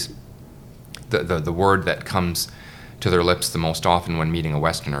cities, the word that comes to their lips the most often when meeting a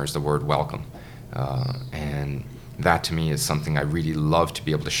Westerner is the word welcome, and that to me is something I really love to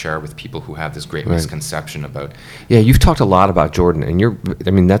be able to share with people who have this great misconception about. Yeah, you've talked a lot about Jordan,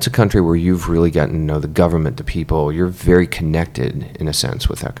 and that's a country where you've really gotten to know the government, the people. You're very connected in a sense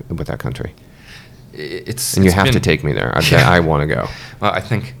with that country. And you have to take me there. I want to go. Well, I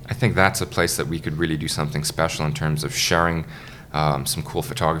think that's a place that we could really do something special in terms of sharing some cool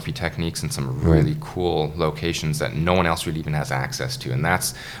photography techniques and some really cool locations that no one else really even has access to. And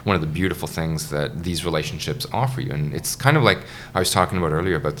that's one of the beautiful things that these relationships offer you. And it's kind of like I was talking about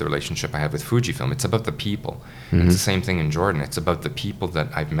earlier about the relationship I have with Fujifilm. It's about the people. It's the same thing in Jordan. It's about the people that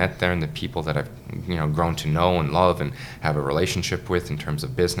I've met there and the people that I've grown to know and love and have a relationship with in terms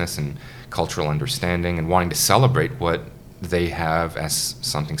of business and cultural understanding, and wanting to celebrate what they have as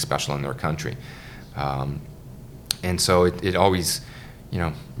something special in their country. And so it always,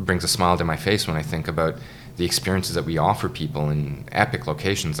 brings a smile to my face when I think about the experiences that we offer people in epic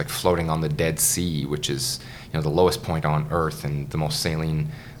locations like floating on the Dead Sea, which is, the lowest point on Earth and the most saline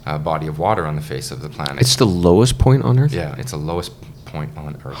body of water on the face of the planet. It's the lowest point on Earth? Yeah, it's the lowest point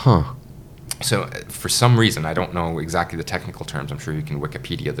on Earth. Huh. So for some reason, I don't know exactly the technical terms, I'm sure you can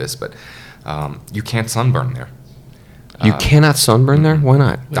Wikipedia this, but you can't sunburn there. You cannot sunburn there? Why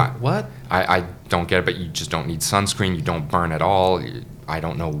not? Wait, what? I don't get it, but you just don't need sunscreen. You don't burn at all. I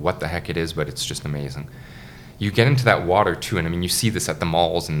don't know what the heck it is, but it's just amazing. You get into that water too, and you see this at the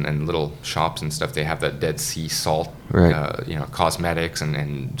malls and little shops and stuff. They have that Dead Sea salt, cosmetics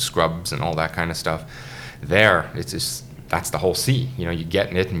and scrubs and all that kind of stuff. There, it's just, that's the whole sea. You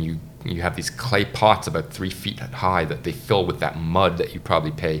get in it, and you have these clay pots about 3 feet high that they fill with that mud that you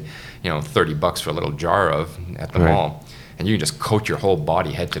probably pay, $30 for a little jar of at the mall. And you can just coat your whole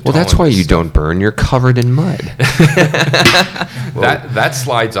body head to toe. Well, that's why you don't burn. You're covered in mud. That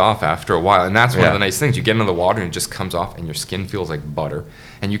slides off after a while. And that's one of the nice things. You get into the water and it just comes off and your skin feels like butter.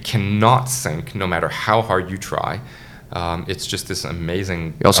 And you cannot sink no matter how hard you try. It's just this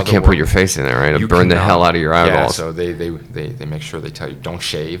amazing... You also can't put your face in there, right? It'll burn the hell out of your eyeballs. Yeah, so they make sure they tell you don't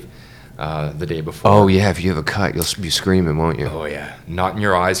shave the day before. Oh, yeah, if you have a cut, you'll be screaming, won't you? Oh, yeah. Not in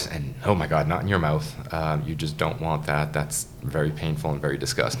your eyes, and oh my God, not in your mouth. You just don't want that. That's very painful and very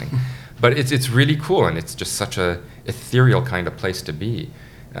disgusting. But it's really cool, and it's just such a ethereal kind of place to be.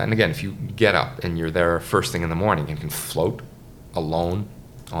 And again, if you get up and you're there first thing in the morning and can float alone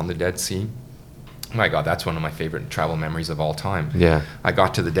on the Dead Sea, my God, that's one of my favorite travel memories of all time. Yeah. I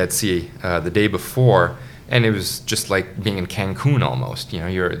got to the Dead Sea the day before, and it was just like being in Cancun almost.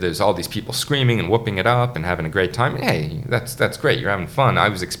 There's all these people screaming and whooping it up and having a great time. Hey, that's great. You're having fun. I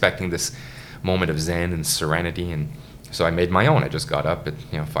was expecting this moment of zen and serenity, and so I made my own. I just got up at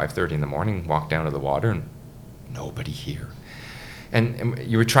 5:30 in the morning, walked down to the water, and nobody here. And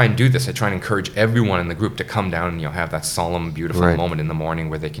you would try and do this. I try and encourage everyone in the group to come down and have that solemn, beautiful moment in the morning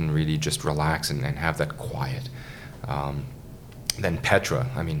where they can really just relax and have that quiet. Then Petra.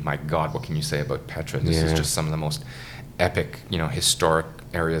 My God, what can you say about Petra? This is just some of the most epic, historic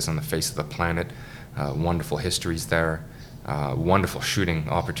areas on the face of the planet. Wonderful histories there. Wonderful shooting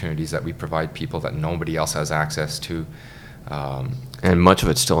opportunities that we provide people that nobody else has access to. And much of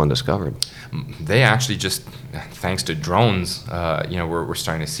it's still undiscovered. They actually just, thanks to drones, we're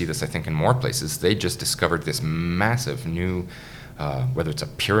starting to see this, I think, in more places. They just discovered this massive new, whether it's a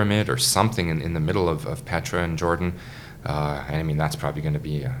pyramid or something in the middle of Petra in Jordan. And that's probably going to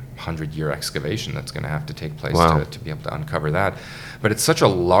be a 100-year excavation that's going to have to take place to be able to uncover that. But it's such a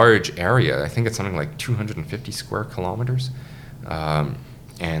large area. I think it's something like 250 square kilometers.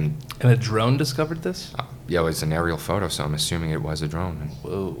 And a drone discovered this? Yeah, it was an aerial photo, so I'm assuming it was a drone.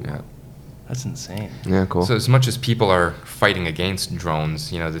 Whoa. Yeah. That's insane. Yeah, cool. So as much as people are fighting against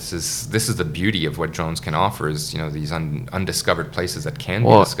drones, this is the beauty of what drones can offer is, these undiscovered places that can be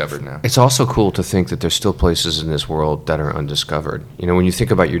discovered now. It's also cool to think that there's still places in this world that are undiscovered. When you think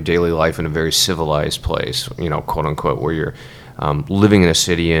about your daily life in a very civilized place, quote unquote, where you're living in a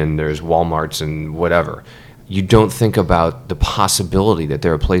city and there's Walmarts and whatever, you don't think about the possibility that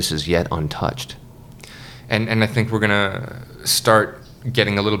there are places yet untouched. And I think we're going to start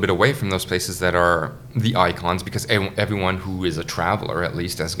getting a little bit away from those places that are the icons, because everyone who is a traveler, at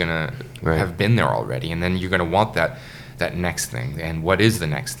least, is going to have been there already. And then you're going to want that next thing. And what is the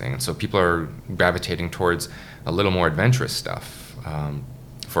next thing? And so people are gravitating towards a little more adventurous stuff.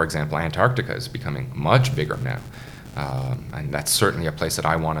 For example, Antarctica is becoming much bigger now. And that's certainly a place that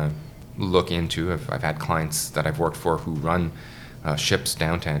I want to look into. I've had clients that I've worked for who run ships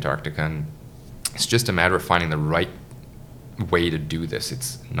down to Antarctica, and it's just a matter of finding the right way to do this.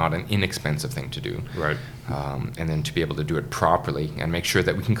 It's not an inexpensive thing to do. Right. And then to be able to do it properly and make sure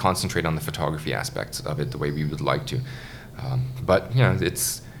that we can concentrate on the photography aspects of it the way we would like to. But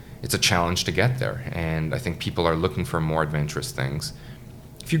it's a challenge to get there, and I think people are looking for more adventurous things.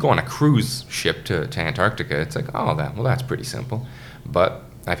 If you go on a cruise ship to Antarctica, it's like, that's pretty simple. But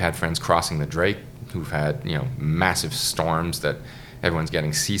I've had friends crossing the Drake who've had massive storms that everyone's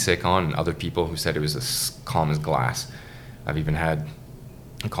getting seasick on, and other people who said it was as calm as glass. I've even had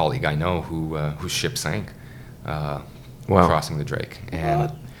a colleague I know whose ship sank crossing the Drake,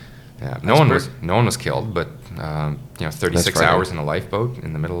 and no one was killed, but 36 hours in a lifeboat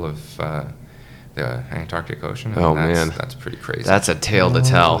in the middle of the Antarctic Ocean. That's pretty crazy. That's a tale to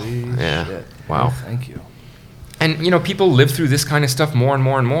tell. Holy shit. Wow. Thank you. And people live through this kind of stuff more and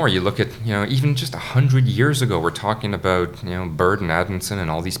more and more. You look at even just 100 years ago, we're talking about Byrd and Adamson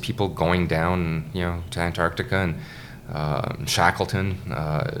and all these people going down to Antarctica, and Shackleton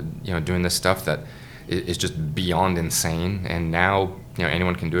doing this stuff that is just beyond insane. And now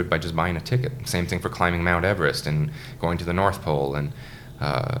anyone can do it by just buying a ticket. Same thing for climbing Mount Everest and going to the North Pole, and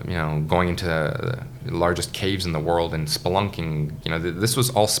going into the largest caves in the world and spelunking. This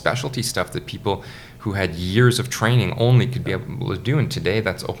was all specialty stuff that people who had years of training only could be able to do. And today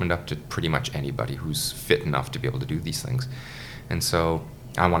that's opened up to pretty much anybody who's fit enough to be able to do these things. And so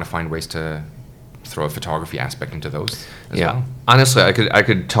I want to find ways to throw a photography aspect into those as well. Honestly, I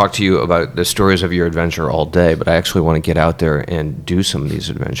could talk to you about the stories of your adventure all day, but I actually want to get out there and do some of these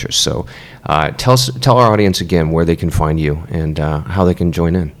adventures. So tell our audience again where they can find you and how they can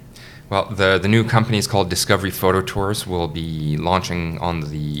join in. Well, the new company is called Discovery Photo Tours. We'll be launching on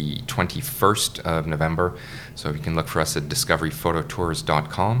the 21st of November. So you can look for us at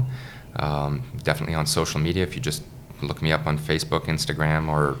discoveryphototours.com. Definitely on social media. If you just look me up on Facebook, Instagram,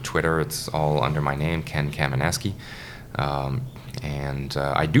 or Twitter, it's all under my name, Ken Kaminesky. And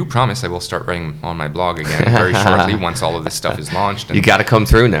I do promise I will start writing on my blog again very shortly once all of this stuff is launched. And you got to come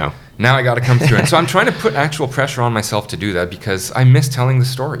through now. Now I got to come through. And so I'm trying to put actual pressure on myself to do that, because I miss telling the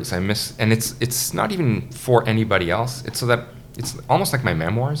stories. And it's not even for anybody else. It's so that it's almost like my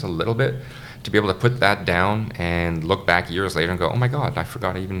memoirs a little bit, to be able to put that down and look back years later and go, oh my God, I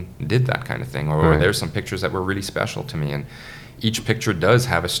forgot I even did that kind of thing. Or there's some pictures that were really special to me. And each picture does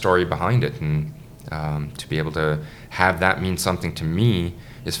have a story behind it. And to be able to have that mean something to me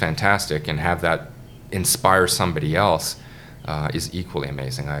is fantastic, and have that inspire somebody else is equally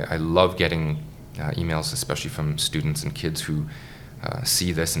amazing. I love getting emails, especially from students and kids who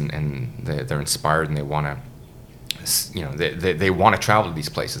see this and they're inspired, and they want to, they want to travel to these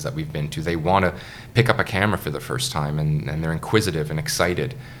places that we've been to. They want to pick up a camera for the first time, and they're inquisitive and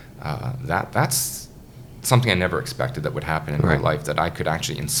excited. That's something I never expected that would happen in my life, that I could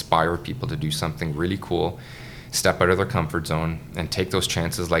actually inspire people to do something really cool, step out of their comfort zone, and take those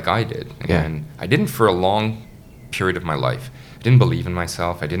chances like I did. And I didn't for a long period of my life. I didn't believe in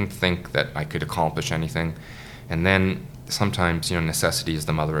myself. I didn't think that I could accomplish anything. And then sometimes, necessity is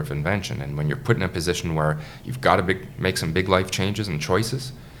the mother of invention. And when you're put in a position where you've got to make some big life changes and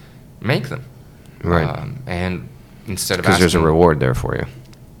choices, make them. And instead of asking... Because there's a reward there for you.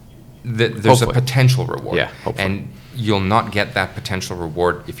 There's hopefully a potential reward. Yeah, hopefully. And you'll not get that potential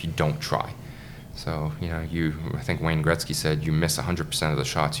reward if you don't try. So, I think Wayne Gretzky said, you miss 100% of the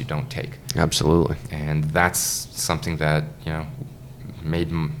shots you don't take. Absolutely. And that's something that,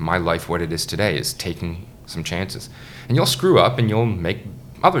 made my life what it is today, is taking some chances. And you'll screw up, and you'll make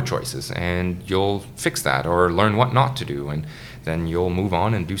other choices, and you'll fix that or learn what not to do. And then you'll move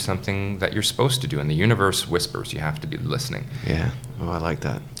on and do something that you're supposed to do. And the universe whispers. You have to be listening. Yeah. Oh, I like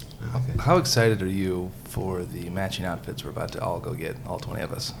that. How excited are you for the matching outfits we're about to all go get, all 20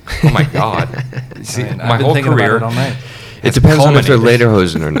 of us? Oh my God! See, I've my been whole thinking career. about it all night. It depends on if they're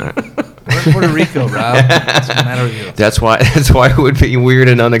lederhosen or not. We're in Puerto Rico, Rob. What's the matter with you? That's why it would be weird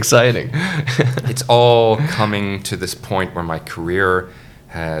and unexciting. It's all coming to this point where my career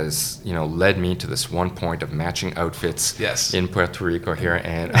has, led me to this one point of matching outfits Yes. in Puerto Rico here,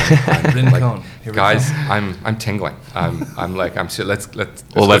 and I'm Rincon. like, Here we guys, go. I'm tingling. Let's Let's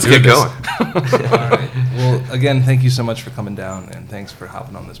do get this. going. All right. Well, again, thank you so much for coming down, and thanks for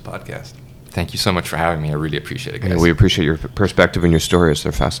hopping on this podcast. Thank you so much for having me. I really appreciate it, guys. Yeah, we appreciate your perspective and your stories.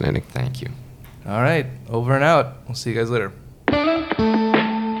 They're fascinating. Thank you. All right. Over and out. We'll see you guys later.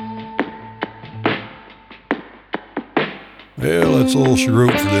 Well, that's all she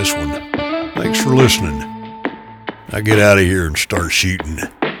wrote for this one. Thanks for listening. Now get out of here and start shooting.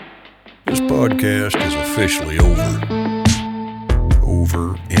 This podcast is officially over.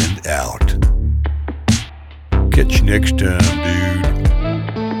 Over and out. Catch you next time, dude.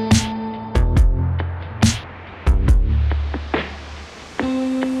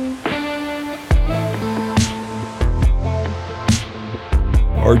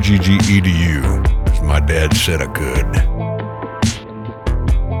 RGG EDU, as my dad said I could.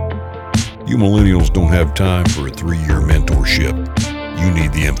 You millennials don't have time for a 3-year mentorship. You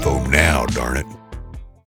need the info now, darn it.